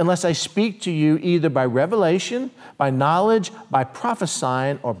you? Unless I speak to you either by revelation, by knowledge, by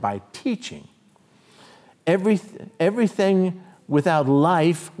prophesying, or by teaching. Everything without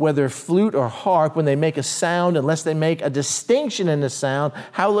life, whether flute or harp, when they make a sound, unless they make a distinction in the sound,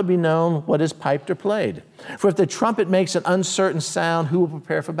 how will it be known what is piped or played? For if the trumpet makes an uncertain sound, who will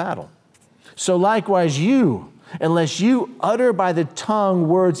prepare for battle? So likewise you, unless you utter by the tongue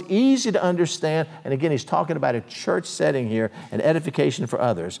words easy to understand, and again, he's talking about a church setting here, and edification for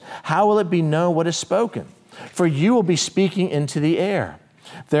others, how will it be known what is spoken? For you will be speaking into the air.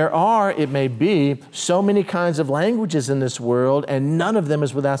 There are, it may be, so many kinds of languages in this world, and none of them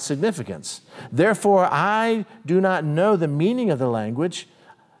is without significance. Therefore, I do not know the meaning of the language.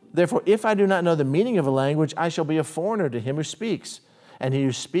 Therefore, if I do not know the meaning of a language, I shall be a foreigner to him who speaks, and he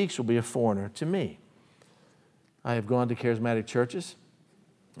who speaks will be a foreigner to me. I have gone to charismatic churches,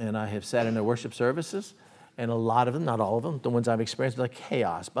 and I have sat in their worship services, and a lot of them, not all of them, the ones I've experienced, are like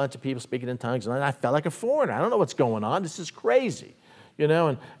chaos, a bunch of people speaking in tongues, and I felt like a foreigner. I don't know what's going on. This is crazy. You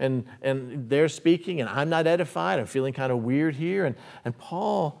know, and they're speaking, and I'm not edified. I'm feeling kind of weird here. And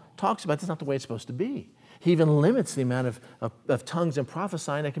Paul talks about that's not the way it's supposed to be. He even limits the amount of tongues and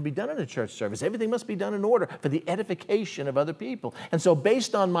prophesying that can be done in a church service. Everything must be done in order for the edification of other people. And so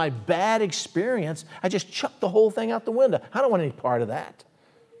based on my bad experience, I just chucked the whole thing out the window. I don't want any part of that.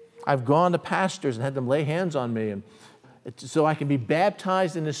 I've gone to pastors and had them lay hands on me, and so I can be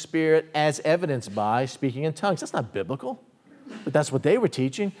baptized in the Spirit as evidenced by speaking in tongues. That's not biblical. But that's what they were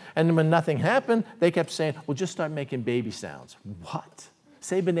teaching. And then when nothing happened, they kept saying, well, just start making baby sounds. What?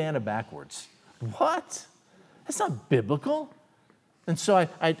 Say banana backwards. What? That's not biblical. And so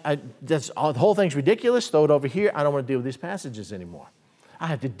the whole thing's ridiculous. Throw it over here. I don't want to deal with these passages anymore. I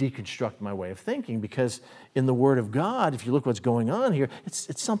have to deconstruct my way of thinking, because in the Word of God, if you look what's going on here,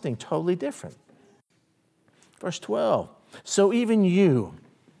 it's something totally different. Verse 12. So even you,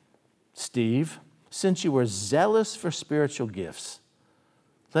 Steve, since you were zealous for spiritual gifts,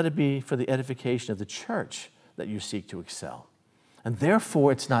 let it be for the edification of the church that you seek to excel. And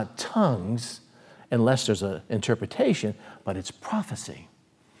therefore, it's not tongues, unless there's an interpretation, but it's prophecy.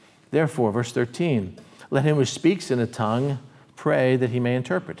 Therefore, verse 13, let him who speaks in a tongue pray that he may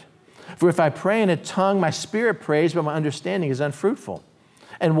interpret. For if I pray in a tongue, my spirit prays, but my understanding is unfruitful.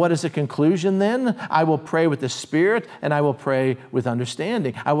 And what is the conclusion then? I will pray with the Spirit, and I will pray with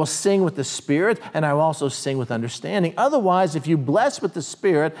understanding. I will sing with the Spirit, and I will also sing with understanding. Otherwise, if you bless with the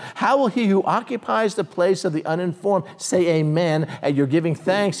Spirit, how will he who occupies the place of the uninformed say amen at your giving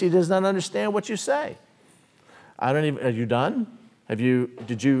thanks? He does not understand what you say. Are you done?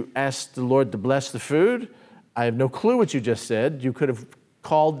 Did you ask the Lord to bless the food? I have no clue what you just said. You could have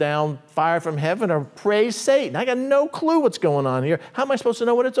called down fire from heaven or praise Satan. I got no clue what's going on here. How am I supposed to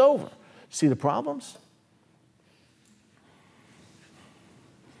know when it's over? See the problems?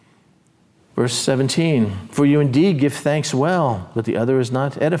 Verse 17, for you indeed give thanks well, but the other is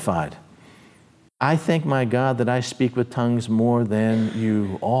not edified. I thank my God that I speak with tongues more than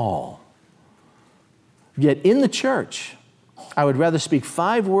you all. Yet in the church, I would rather speak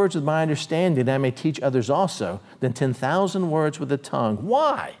 5 words with my understanding that I may teach others also than 10,000 words with a tongue.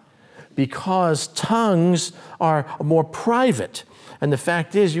 Why? Because tongues are more private. And the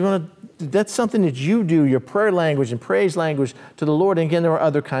fact is, that's something that you do, your prayer language and praise language to the Lord. And again, there are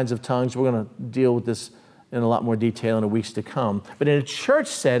other kinds of tongues. We're going to deal with this in a lot more detail in the weeks to come. But in a church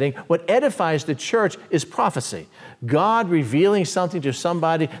setting, what edifies the church is prophecy. God revealing something to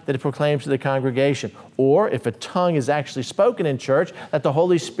somebody that it proclaims to the congregation. Or if a tongue is actually spoken in church, that the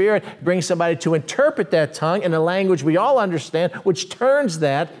Holy Spirit brings somebody to interpret that tongue in a language we all understand, which turns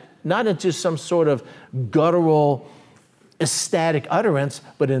that not into some sort of guttural, ecstatic utterance,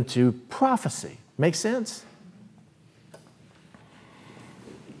 but into prophecy. Make sense?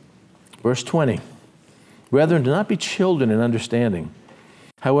 Verse 20. Brethren, do not be children in understanding.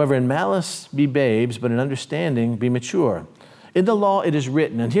 However, in malice be babes, but in understanding be mature. In the law it is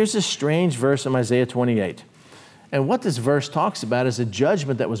written, and here's this strange verse in Isaiah 28. And what this verse talks about is a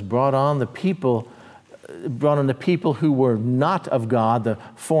judgment that was brought on the people who were not of God, the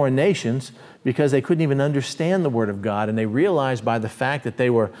foreign nations, because they couldn't even understand the Word of God. And they realized by the fact that they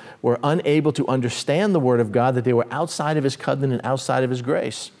were unable to understand the Word of God that they were outside of His covenant and outside of His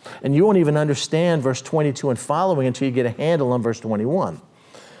grace. And you won't even understand verse 22 and following until you get a handle on verse 21.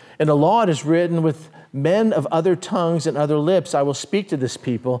 In the law it is written, with Men of other tongues and other lips I will speak to this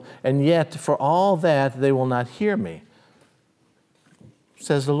people, and yet for all that they will not hear me,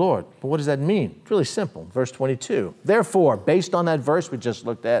 says the Lord. But what does that mean? It's really simple. Verse 22. Therefore, based on that verse we just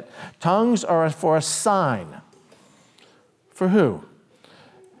looked at, tongues are for a sign. For who?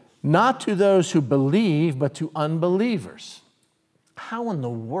 Not to those who believe, but to unbelievers. How in the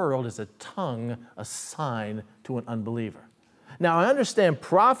world is a tongue a sign to an unbeliever? Now, I understand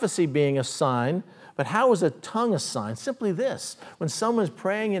prophecy being a sign, but how is a tongue a sign? Simply this: when someone's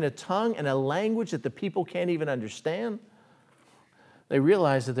praying in a tongue in a language that the people can't even understand, they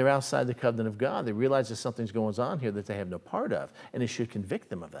realize that they're outside the covenant of God. They realize that something's going on here that they have no part of, and it should convict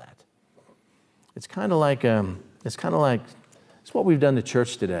them of that. It's kind of like it's what we've done to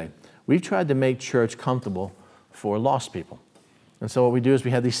church today. We've tried to make church comfortable for lost people. And so what we do is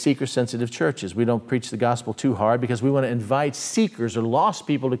we have these seeker-sensitive churches. We don't preach the gospel too hard because we want to invite seekers or lost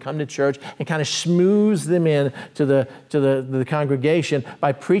people to come to church and kind of schmooze them in to the congregation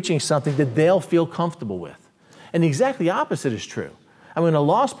by preaching something that they'll feel comfortable with. And the exactly opposite is true. I mean, when a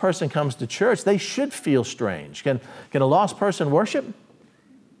lost person comes to church, they should feel strange. Can a lost person worship?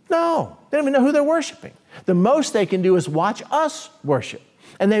 No, they don't even know who they're worshiping. The most they can do is watch us worship.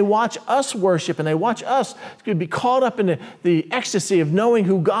 And they watch us worship, and they watch us be caught up in the ecstasy of knowing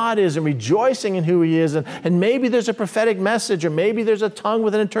who God is and rejoicing in who He is. And maybe there's a prophetic message, or maybe there's a tongue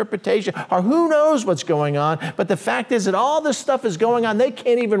with an interpretation, or who knows what's going on. But the fact is that all this stuff is going on they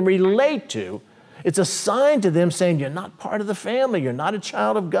can't even relate to. It's a sign to them saying, you're not part of the family. You're not a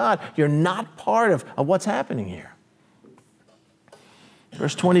child of God. You're not part of what's happening here.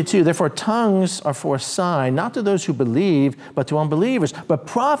 Verse 22, therefore tongues are for a sign, not to those who believe, but to unbelievers. But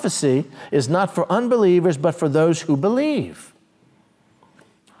prophecy is not for unbelievers, but for those who believe.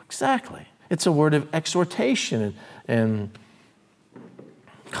 Exactly. It's a word of exhortation and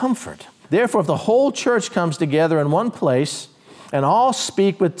comfort. Therefore, if the whole church comes together in one place and all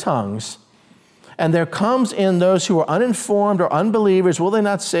speak with tongues, and there comes in those who are uninformed or unbelievers, will they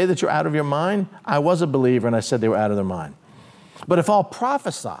not say that you're out of your mind? I was a believer and I said they were out of their mind. But if all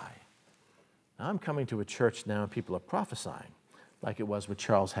prophesy, now I'm coming to a church now and people are prophesying, like it was with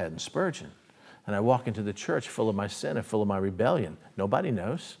Charles Haddon Spurgeon. And I walk into the church full of my sin and full of my rebellion. Nobody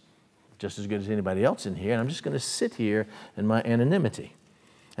knows, just as good as anybody else in here, and I'm just going to sit here in my anonymity.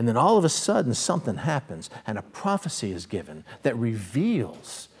 And then all of a sudden something happens and a prophecy is given that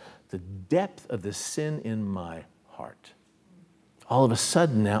reveals the depth of the sin in my heart. All of a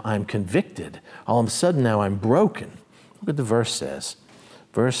sudden now I'm convicted. All of a sudden now I'm broken. Look what the verse says.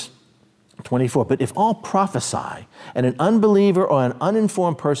 Verse 24, but if all prophesy and an unbeliever or an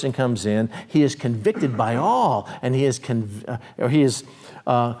uninformed person comes in, he is convicted by all, and he is convinced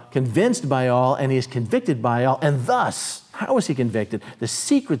by all, and he is convicted by all. And thus, how is he convicted? The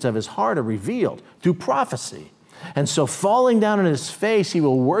secrets of his heart are revealed through prophecy. And so falling down on his face, he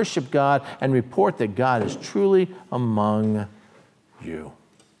will worship God and report that God is truly among you.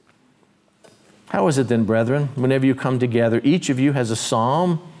 How is it then, brethren, whenever you come together, each of you has a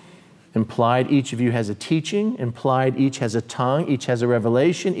psalm, implied each of you has a teaching, implied each has a tongue, each has a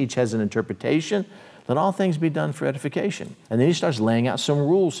revelation, each has an interpretation. Let all things be done for edification. And then he starts laying out some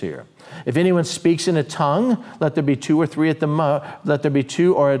rules here. If anyone speaks in a tongue, let there be two or at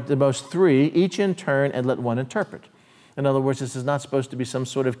the most three, each in turn, and let one interpret. In other words, this is not supposed to be some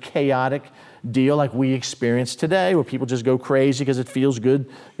sort of chaotic deal like we experience today, where people just go crazy because it feels good,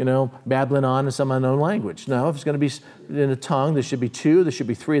 babbling on in some unknown language. No, if it's going to be in a tongue, there should be two, there should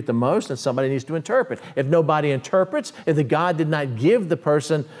be three at the most, and somebody needs to interpret. If nobody interprets, if the God did not give the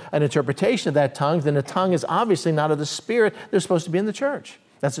person an interpretation of that tongue, then the tongue is obviously not of the Spirit. They're supposed to be in the church.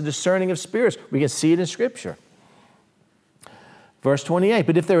 That's a discerning of spirits. We can see it in Scripture. Verse 28,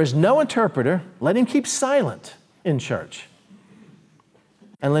 but if there is no interpreter, let him keep silent in church,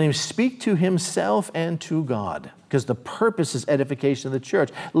 and let him speak to himself and to God, because the purpose is edification of the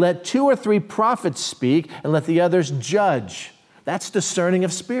church. Let two or three prophets speak, and let the others judge. That's discerning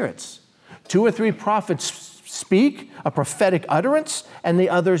of spirits. Two or three prophets speak a prophetic utterance, and the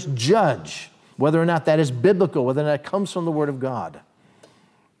others judge whether or not that is biblical, whether or not it comes from the Word of God.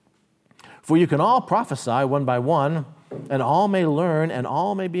 For you can all prophesy one by one, and all may learn, and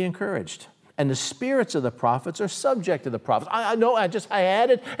all may be encouraged. And the spirits of the prophets are subject to the prophets. I know, I had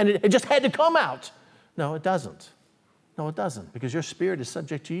it, and it just had to come out. No, it doesn't. No, it doesn't, because your spirit is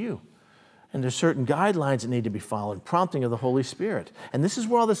subject to you. And there's certain guidelines that need to be followed, prompting of the Holy Spirit. And this is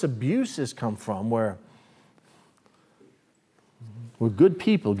where all this abuse has come from, where good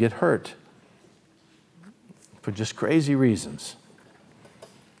people get hurt for just crazy reasons.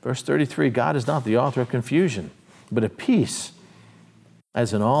 Verse 33, God is not the author of confusion, but of peace,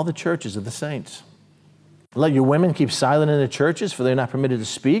 as in all the churches of the saints. Let your women keep silent in the churches, for they are not permitted to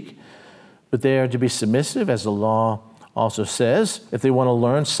speak, but they are to be submissive, as the law also says. If they want to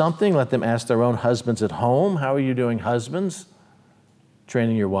learn something, let them ask their own husbands at home. How are you doing, husbands?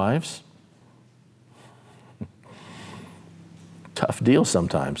 Training your wives? Tough deal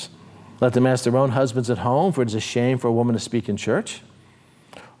sometimes. Let them ask their own husbands at home, for it is a shame for a woman to speak in church.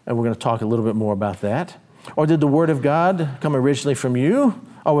 And we're going to talk a little bit more about that. Or did the word of God come originally from you?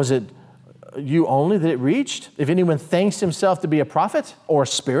 Or was it you only that it reached? If anyone thinks himself to be a prophet or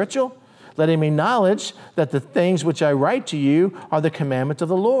spiritual, let him acknowledge that the things which I write to you are the commandments of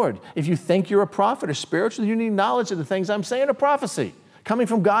the Lord. If you think you're a prophet or spiritual, you need knowledge that the things I'm saying are prophecy, coming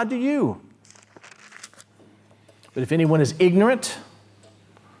from God to you. But if anyone is ignorant,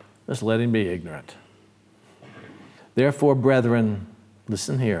 just let him be ignorant. Therefore, brethren,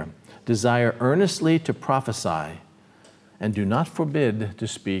 listen here, desire earnestly to prophesy, and do not forbid to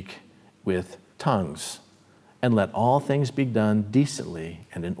speak with tongues, and let all things be done decently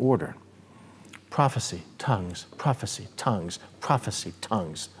and in order. Prophecy, tongues, prophecy, tongues, prophecy,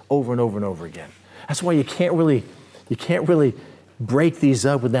 tongues, over and over and over again. That's why you can't really break these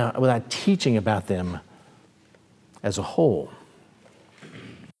up without teaching about them as a whole.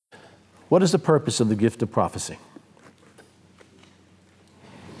 What is the purpose of the gift of prophecy?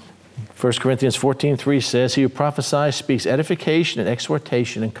 1 Corinthians 14:3 says, he who prophesies speaks edification and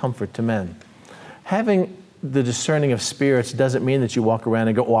exhortation and comfort to men. Having the discerning of spirits doesn't mean that you walk around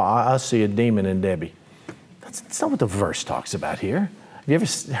and go, well, I see a demon in Debbie. That's not what the verse talks about here. Have you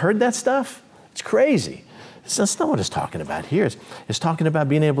ever heard that stuff? It's crazy. That's not what it's talking about here. It's talking about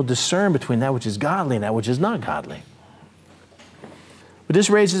being able to discern between that which is godly and that which is not godly. But this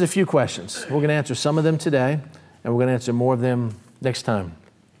raises a few questions. We're going to answer some of them today, and we're going to answer more of them next time.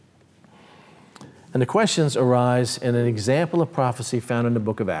 And the questions arise in an example of prophecy found in the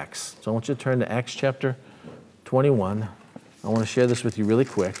book of Acts. So I want you to turn to Acts chapter 21. I want to share this with you really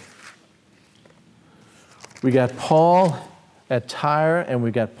quick. We got Paul at Tyre, and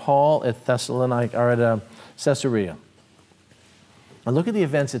we got Paul at Thessalonica, or at Caesarea. Now look at the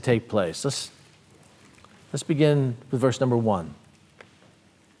events that take place. Let's begin with verse number 1.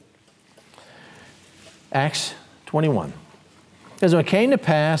 Acts 21. As it came to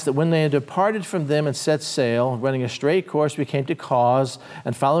pass that when they had departed from them and set sail, running a straight course, we came to Cos,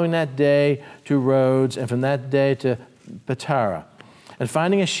 and following that day to Rhodes, and from that day to Patara. And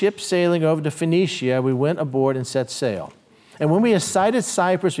finding a ship sailing over to Phoenicia, we went aboard and set sail. And when we had sighted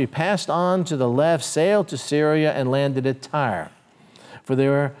Cyprus, we passed on to the left, sailed to Syria, and landed at Tyre. For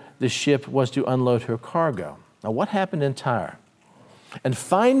there the ship was to unload her cargo. Now what happened in Tyre? And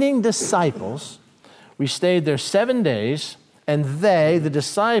finding disciples, we stayed there 7 days, and they, the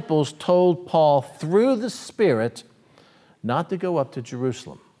disciples, told Paul through the Spirit not to go up to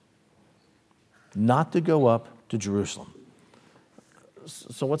Jerusalem. Not to go up to Jerusalem.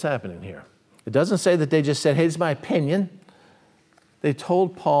 So what's happening here? It doesn't say that they just said, hey, this is my opinion. They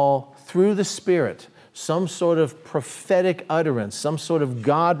told Paul through the Spirit, some sort of prophetic utterance, some sort of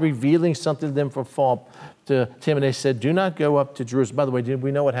God revealing something to them to him, and they said, do not go up to Jerusalem. By the way, did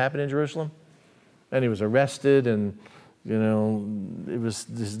we know what happened in Jerusalem? And he was arrested, and it was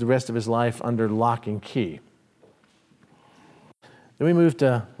the rest of his life under lock and key. Then we moved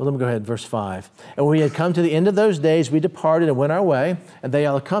to, let me go ahead, verse 5. And when we had come to the end of those days, we departed and went our way, and they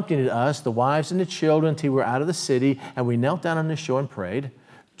all accompanied us, the wives and the children, till we were out of the city, and we knelt down on the shore and prayed.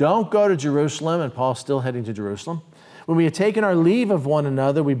 Don't go to Jerusalem, and Paul's still heading to Jerusalem. When we had taken our leave of one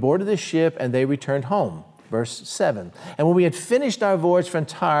another, we boarded the ship, and they returned home. Verse 7. And when we had finished our voyage from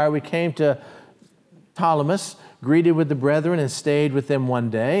Tyre, we came to Ptolemais, greeted with the brethren, and stayed with them one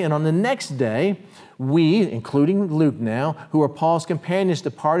day. And on the next day, we, including Luke now, who were Paul's companions,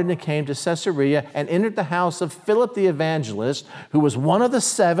 departed and came to Caesarea and entered the house of Philip the evangelist, who was one of the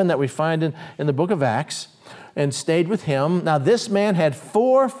 7 that we find in the book of Acts, and stayed with him. Now this man had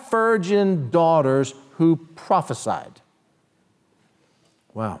 4 virgin daughters who prophesied.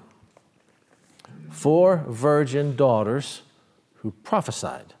 Wow. 4 virgin daughters who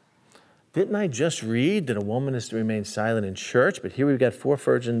prophesied. Didn't I just read that a woman is to remain silent in church? But here we've got 4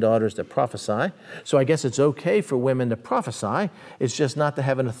 virgin daughters that prophesy. So I guess it's okay for women to prophesy. It's just not to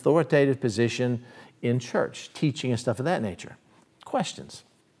have an authoritative position in church, teaching and stuff of that nature. Questions?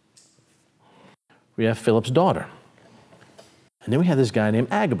 We have Philip's daughter. And then we have this guy named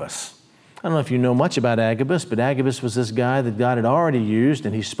Agabus. I don't know if you know much about Agabus, but Agabus was this guy that God had already used,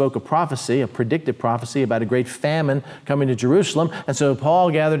 and he spoke a prophecy, a predicted prophecy about a great famine coming to Jerusalem. And so Paul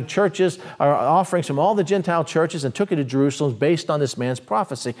gathered churches, or offerings from all the Gentile churches, and took it to Jerusalem based on this man's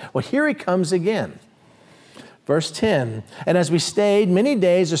prophecy. Well, here he comes again. Verse 10, and as we stayed many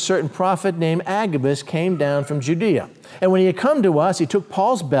days, a certain prophet named Agabus came down from Judea. And when he had come to us, he took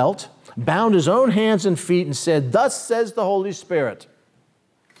Paul's belt, bound his own hands and feet, and said, "Thus says the Holy Spirit,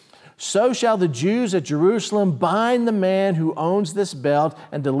 so shall the Jews at Jerusalem bind the man who owns this belt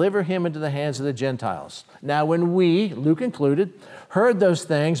and deliver him into the hands of the Gentiles." Now when we, Luke included, heard those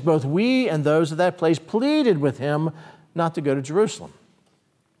things, both we and those of that place pleaded with him not to go to Jerusalem.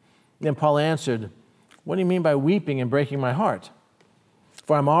 Then Paul answered, "What do you mean by weeping and breaking my heart?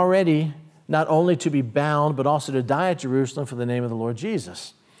 For I'm already not only to be bound, but also to die at Jerusalem for the name of the Lord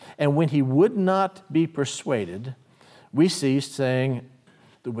Jesus." And when he would not be persuaded, we ceased, saying,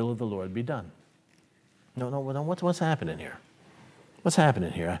 "The will of the Lord be done." No, what's happening here? What's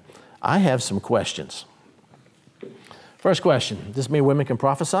happening here? I have some questions. First question, does this mean women can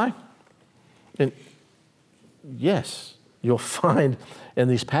prophesy? And yes, you'll find in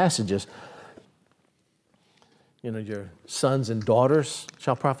these passages, your sons and daughters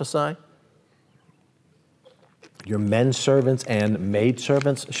shall prophesy. Your men servants and maid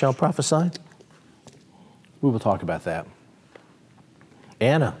servants shall prophesy. We will talk about that.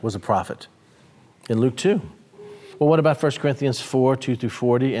 Anna was a prophet in Luke 2. Well, what about 1 Corinthians 4, 2 through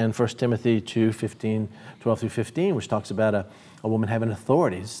 40, and 1 Timothy 2, 15, 12 through 15, which talks about a woman having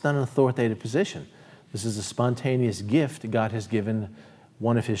authority? It's not an authoritative position. This is a spontaneous gift God has given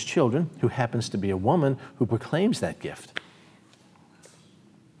one of his children, who happens to be a woman, who proclaims that gift.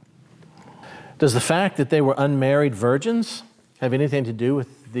 Does the fact that they were unmarried virgins have anything to do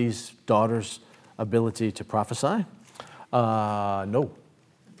with these daughters' ability to prophesy? No.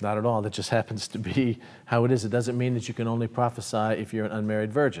 Not at all. That just happens to be how it is. It doesn't mean that you can only prophesy if you're an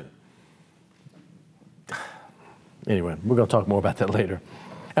unmarried virgin. Anyway, we're going to talk more about that later.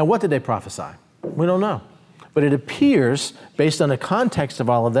 And what did they prophesy? We don't know. But it appears, based on the context of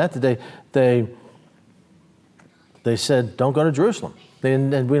all of that, that they said, "Don't go to Jerusalem."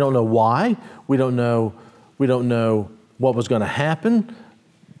 And we don't know why. We don't know what was going to happen.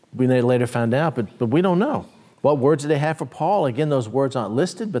 We later found out, but we don't know. What words did they have for Paul? Again, those words aren't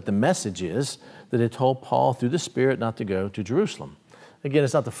listed, but the message is that they told Paul through the Spirit not to go to Jerusalem. Again,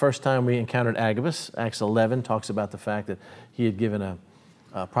 it's not the first time we encountered Agabus. Acts 11 talks about the fact that he had given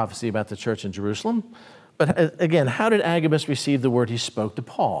a prophecy about the church in Jerusalem. But again, how did Agabus receive the word he spoke to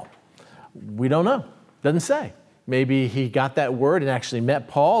Paul? We don't know. Doesn't say. Maybe he got that word and actually met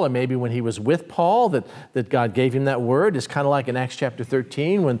Paul, or maybe when he was with Paul that God gave him that word. It's kind of like in Acts chapter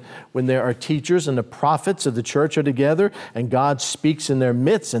 13 when there are teachers and the prophets of the church are together and God speaks in their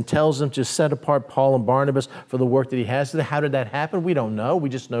midst and tells them to set apart Paul and Barnabas for the work that he has. How did that happen? We don't know. We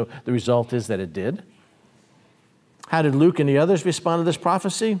just know the result is that it did. How did Luke and the others respond to this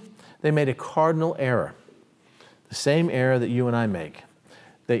prophecy? They made a cardinal error, the same error that you and I make.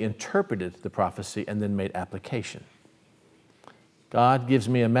 They interpreted the prophecy and then made application. God gives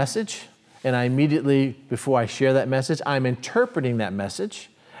me a message, and I immediately, before I share that message, I'm interpreting that message,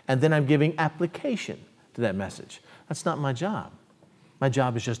 and then I'm giving application to that message. That's not my job. My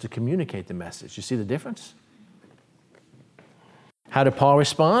job is just to communicate the message. You see the difference? How did Paul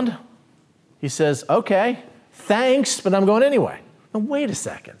respond? He says, "Okay, thanks, but I'm going anyway." Now, wait a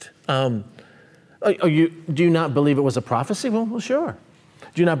second. Do you not believe it was a prophecy? Well, sure.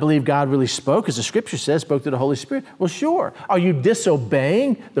 Do you not believe God really spoke, as the Scripture says, spoke to the Holy Spirit? Well, sure. Are you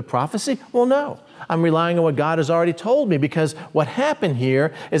disobeying the prophecy? Well, no. I'm relying on what God has already told me, because what happened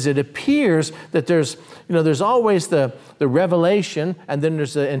here is it appears that there's always the revelation, and then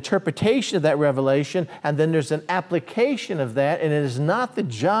there's the interpretation of that revelation, and then there's an application of that, and it is not the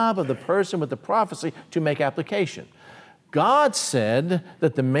job of the person with the prophecy to make application. God said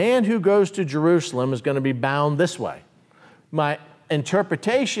that the man who goes to Jerusalem is going to be bound this way. My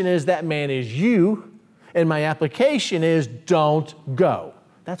interpretation is that man is you, and my application is don't go.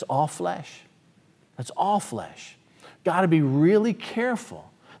 That's all flesh. That's all flesh. Got to be really careful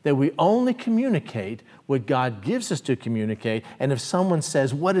that we only communicate what God gives us to communicate, and if someone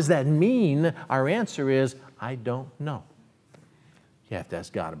says, "What does that mean?" our answer is, "I don't know." You have to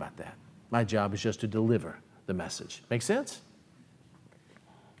ask God about that. My job is just to deliver the message. Make sense?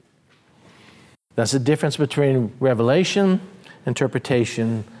 That's the difference between revelation,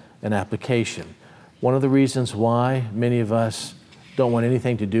 interpretation, and application. One of the reasons why many of us don't want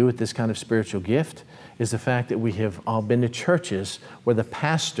anything to do with this kind of spiritual gift is the fact that we have all been to churches where the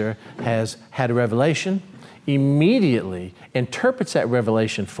pastor has had a revelation, immediately interprets that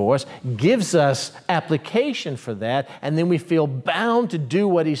revelation for us, gives us application for that, and then we feel bound to do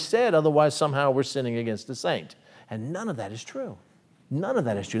what he said, otherwise somehow we're sinning against the saint. And none of that is true. None of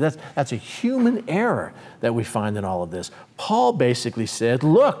that is true. That's a human error that we find in all of this. Paul basically said,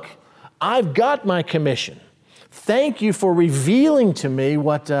 "Look, I've got my commission Thank you for revealing to me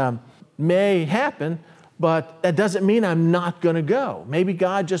what may happen, but that doesn't mean I'm not going to go. Maybe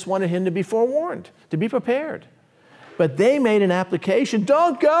God just wanted him to be forewarned, to be prepared. But they made an application,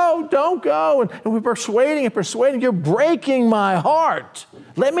 don't go, don't go. And we're persuading and persuading. You're breaking my heart.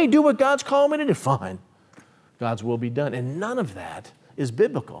 Let me do what God's called me to do. Fine. God's will be done. And none of that is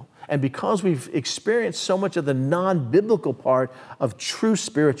biblical. And because we've experienced so much of the non-biblical part of true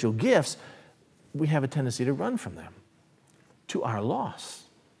spiritual gifts, we have a tendency to run from them to our loss.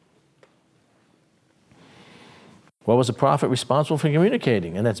 What was the prophet responsible for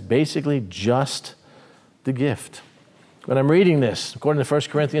communicating? And that's basically just the gift. When I'm reading this, according to 1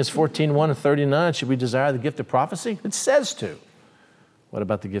 Corinthians 14:1 and 39, should we desire the gift of prophecy? It says to. What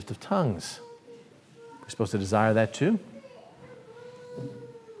about the gift of tongues? We're supposed to desire that too?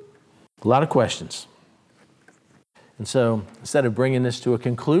 A lot of questions. And so instead of bringing this to a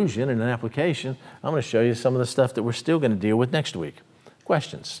conclusion and an application, I'm going to show you some of the stuff that we're still going to deal with next week.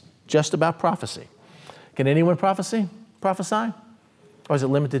 Questions just about prophecy. Can anyone prophesy? Or is it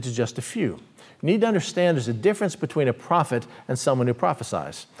limited to just a few? You need to understand there's a difference between a prophet and someone who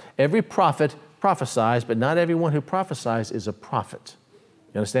prophesies. Every prophet prophesies, but not everyone who prophesies is a prophet.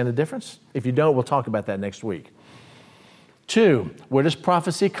 You understand the difference? If you don't, we'll talk about that next week. 2, where does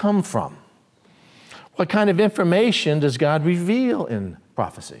prophecy come from? What kind of information does God reveal in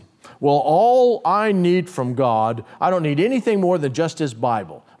prophecy? Well, all I need from God, I don't need anything more than just His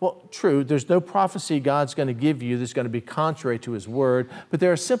Bible. Well, true, there's no prophecy God's going to give you that's going to be contrary to His Word, but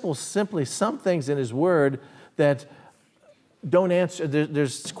there are simply some things in His Word that don't answer.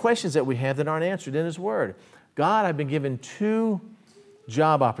 There's questions that we have that aren't answered in His Word. God, I've been given 2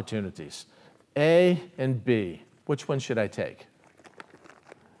 job opportunities, A and B. Which one should I take?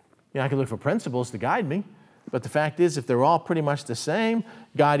 I can look for principles to guide me, but the fact is, if they're all pretty much the same,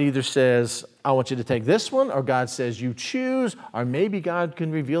 God either says, I want you to take this one, or God says, you choose, or maybe God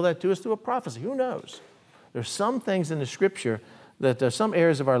can reveal that to us through a prophecy. Who knows? There's some things in the Scripture that there are some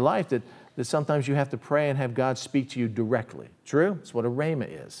areas of our life that sometimes you have to pray and have God speak to you directly. True? That's what a rhema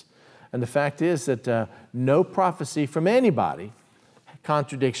is. And the fact is that no prophecy from anybody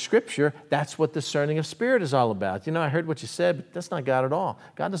contradicts Scripture. That's what discerning of spirit is all about. I heard what you said, but that's not God at all.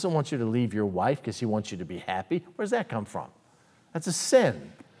 God doesn't want you to leave your wife because He wants you to be happy. Where does that come from? That's a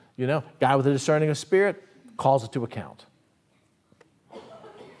sin. God with a discerning of spirit calls it to account.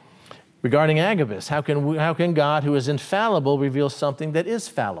 Regarding Agabus, how can God, who is infallible, reveal something that is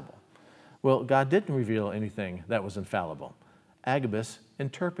fallible? Well, God didn't reveal anything that was infallible. Agabus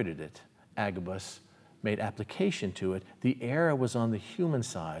interpreted it. Agabus made application to it. The error was on the human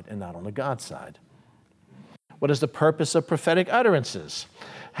side and not on the God side. What is the purpose of prophetic utterances?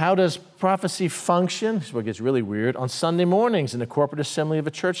 How does prophecy function? This is where it gets really weird. On Sunday mornings in the corporate assembly of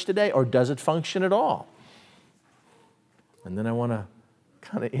a church today, or does it function at all? And then I want to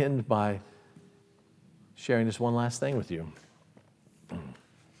kind of end by sharing this one last thing with you.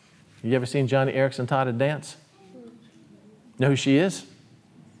 You ever seen Johnny Erickson Tada dance? Know who she is?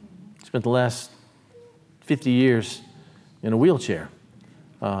 Spent the last 50 years in a wheelchair.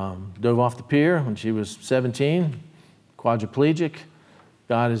 Dove off the pier when she was 17, quadriplegic.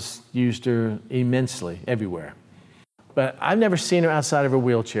 God has used her immensely everywhere. But I've never seen her outside of her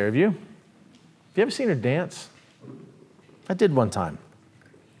wheelchair. Have you? Have you ever seen her dance? I did one time.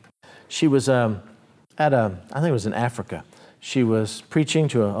 She was I think it was in Africa. She was preaching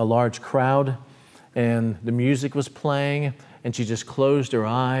to a large crowd, and the music was playing, and she just closed her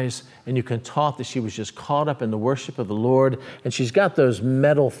eyes, and you can talk that she was just caught up in the worship of the Lord. And she's got those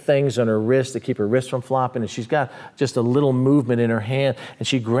metal things on her wrist that keep her wrist from flopping, and she's got just a little movement in her hand, and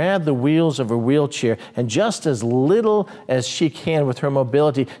she grabbed the wheels of her wheelchair, and just as little as she can with her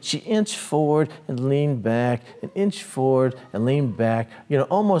mobility, she inched forward and leaned back, and inched forward and leaned back,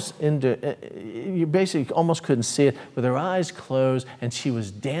 almost into, you basically almost couldn't see it, with her eyes closed, and she was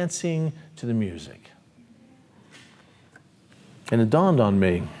dancing to the music. And it dawned on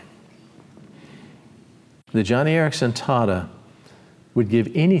me that Johnny Erickson Tada would give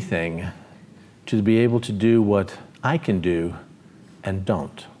anything to be able to do what I can do and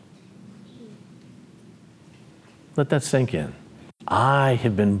don't. Let that sink in. I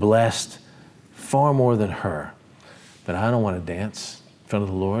have been blessed far more than her, but I don't want to dance in front of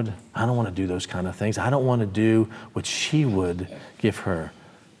the Lord. I don't want to do those kind of things. I don't want to do what she would give her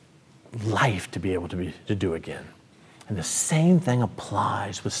life to be able to do again. And the same thing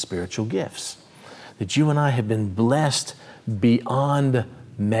applies with spiritual gifts, that you and I have been blessed beyond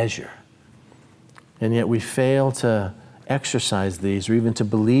measure. And yet we fail to exercise these, or even to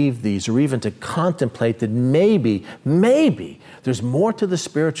believe these, or even to contemplate that maybe there's more to the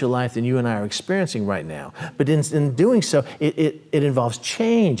spiritual life than you and I are experiencing right now. But in doing so, it involves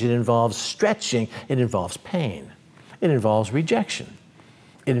change, it involves stretching, it involves pain, it involves rejection,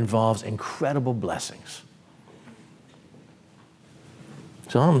 it involves incredible blessings.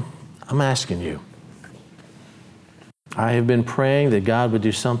 So I'm asking you. I have been praying that God would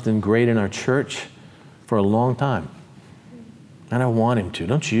do something great in our church for a long time. And I want Him to,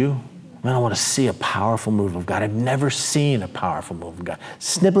 don't you? Man, I want to see a powerful move of God. I've never seen a powerful move of God.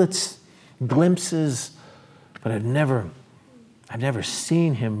 Snippets, glimpses, but I've never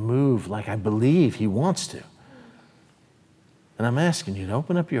seen Him move like I believe He wants to. And I'm asking you to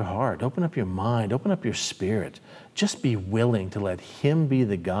open up your heart, open up your mind, open up your spirit. Just be willing to let Him be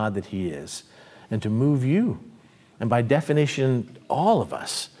the God that He is and to move you, and by definition, all of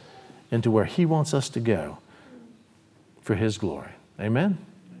us, into where He wants us to go for His glory. Amen?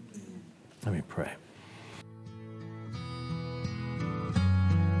 Let me pray.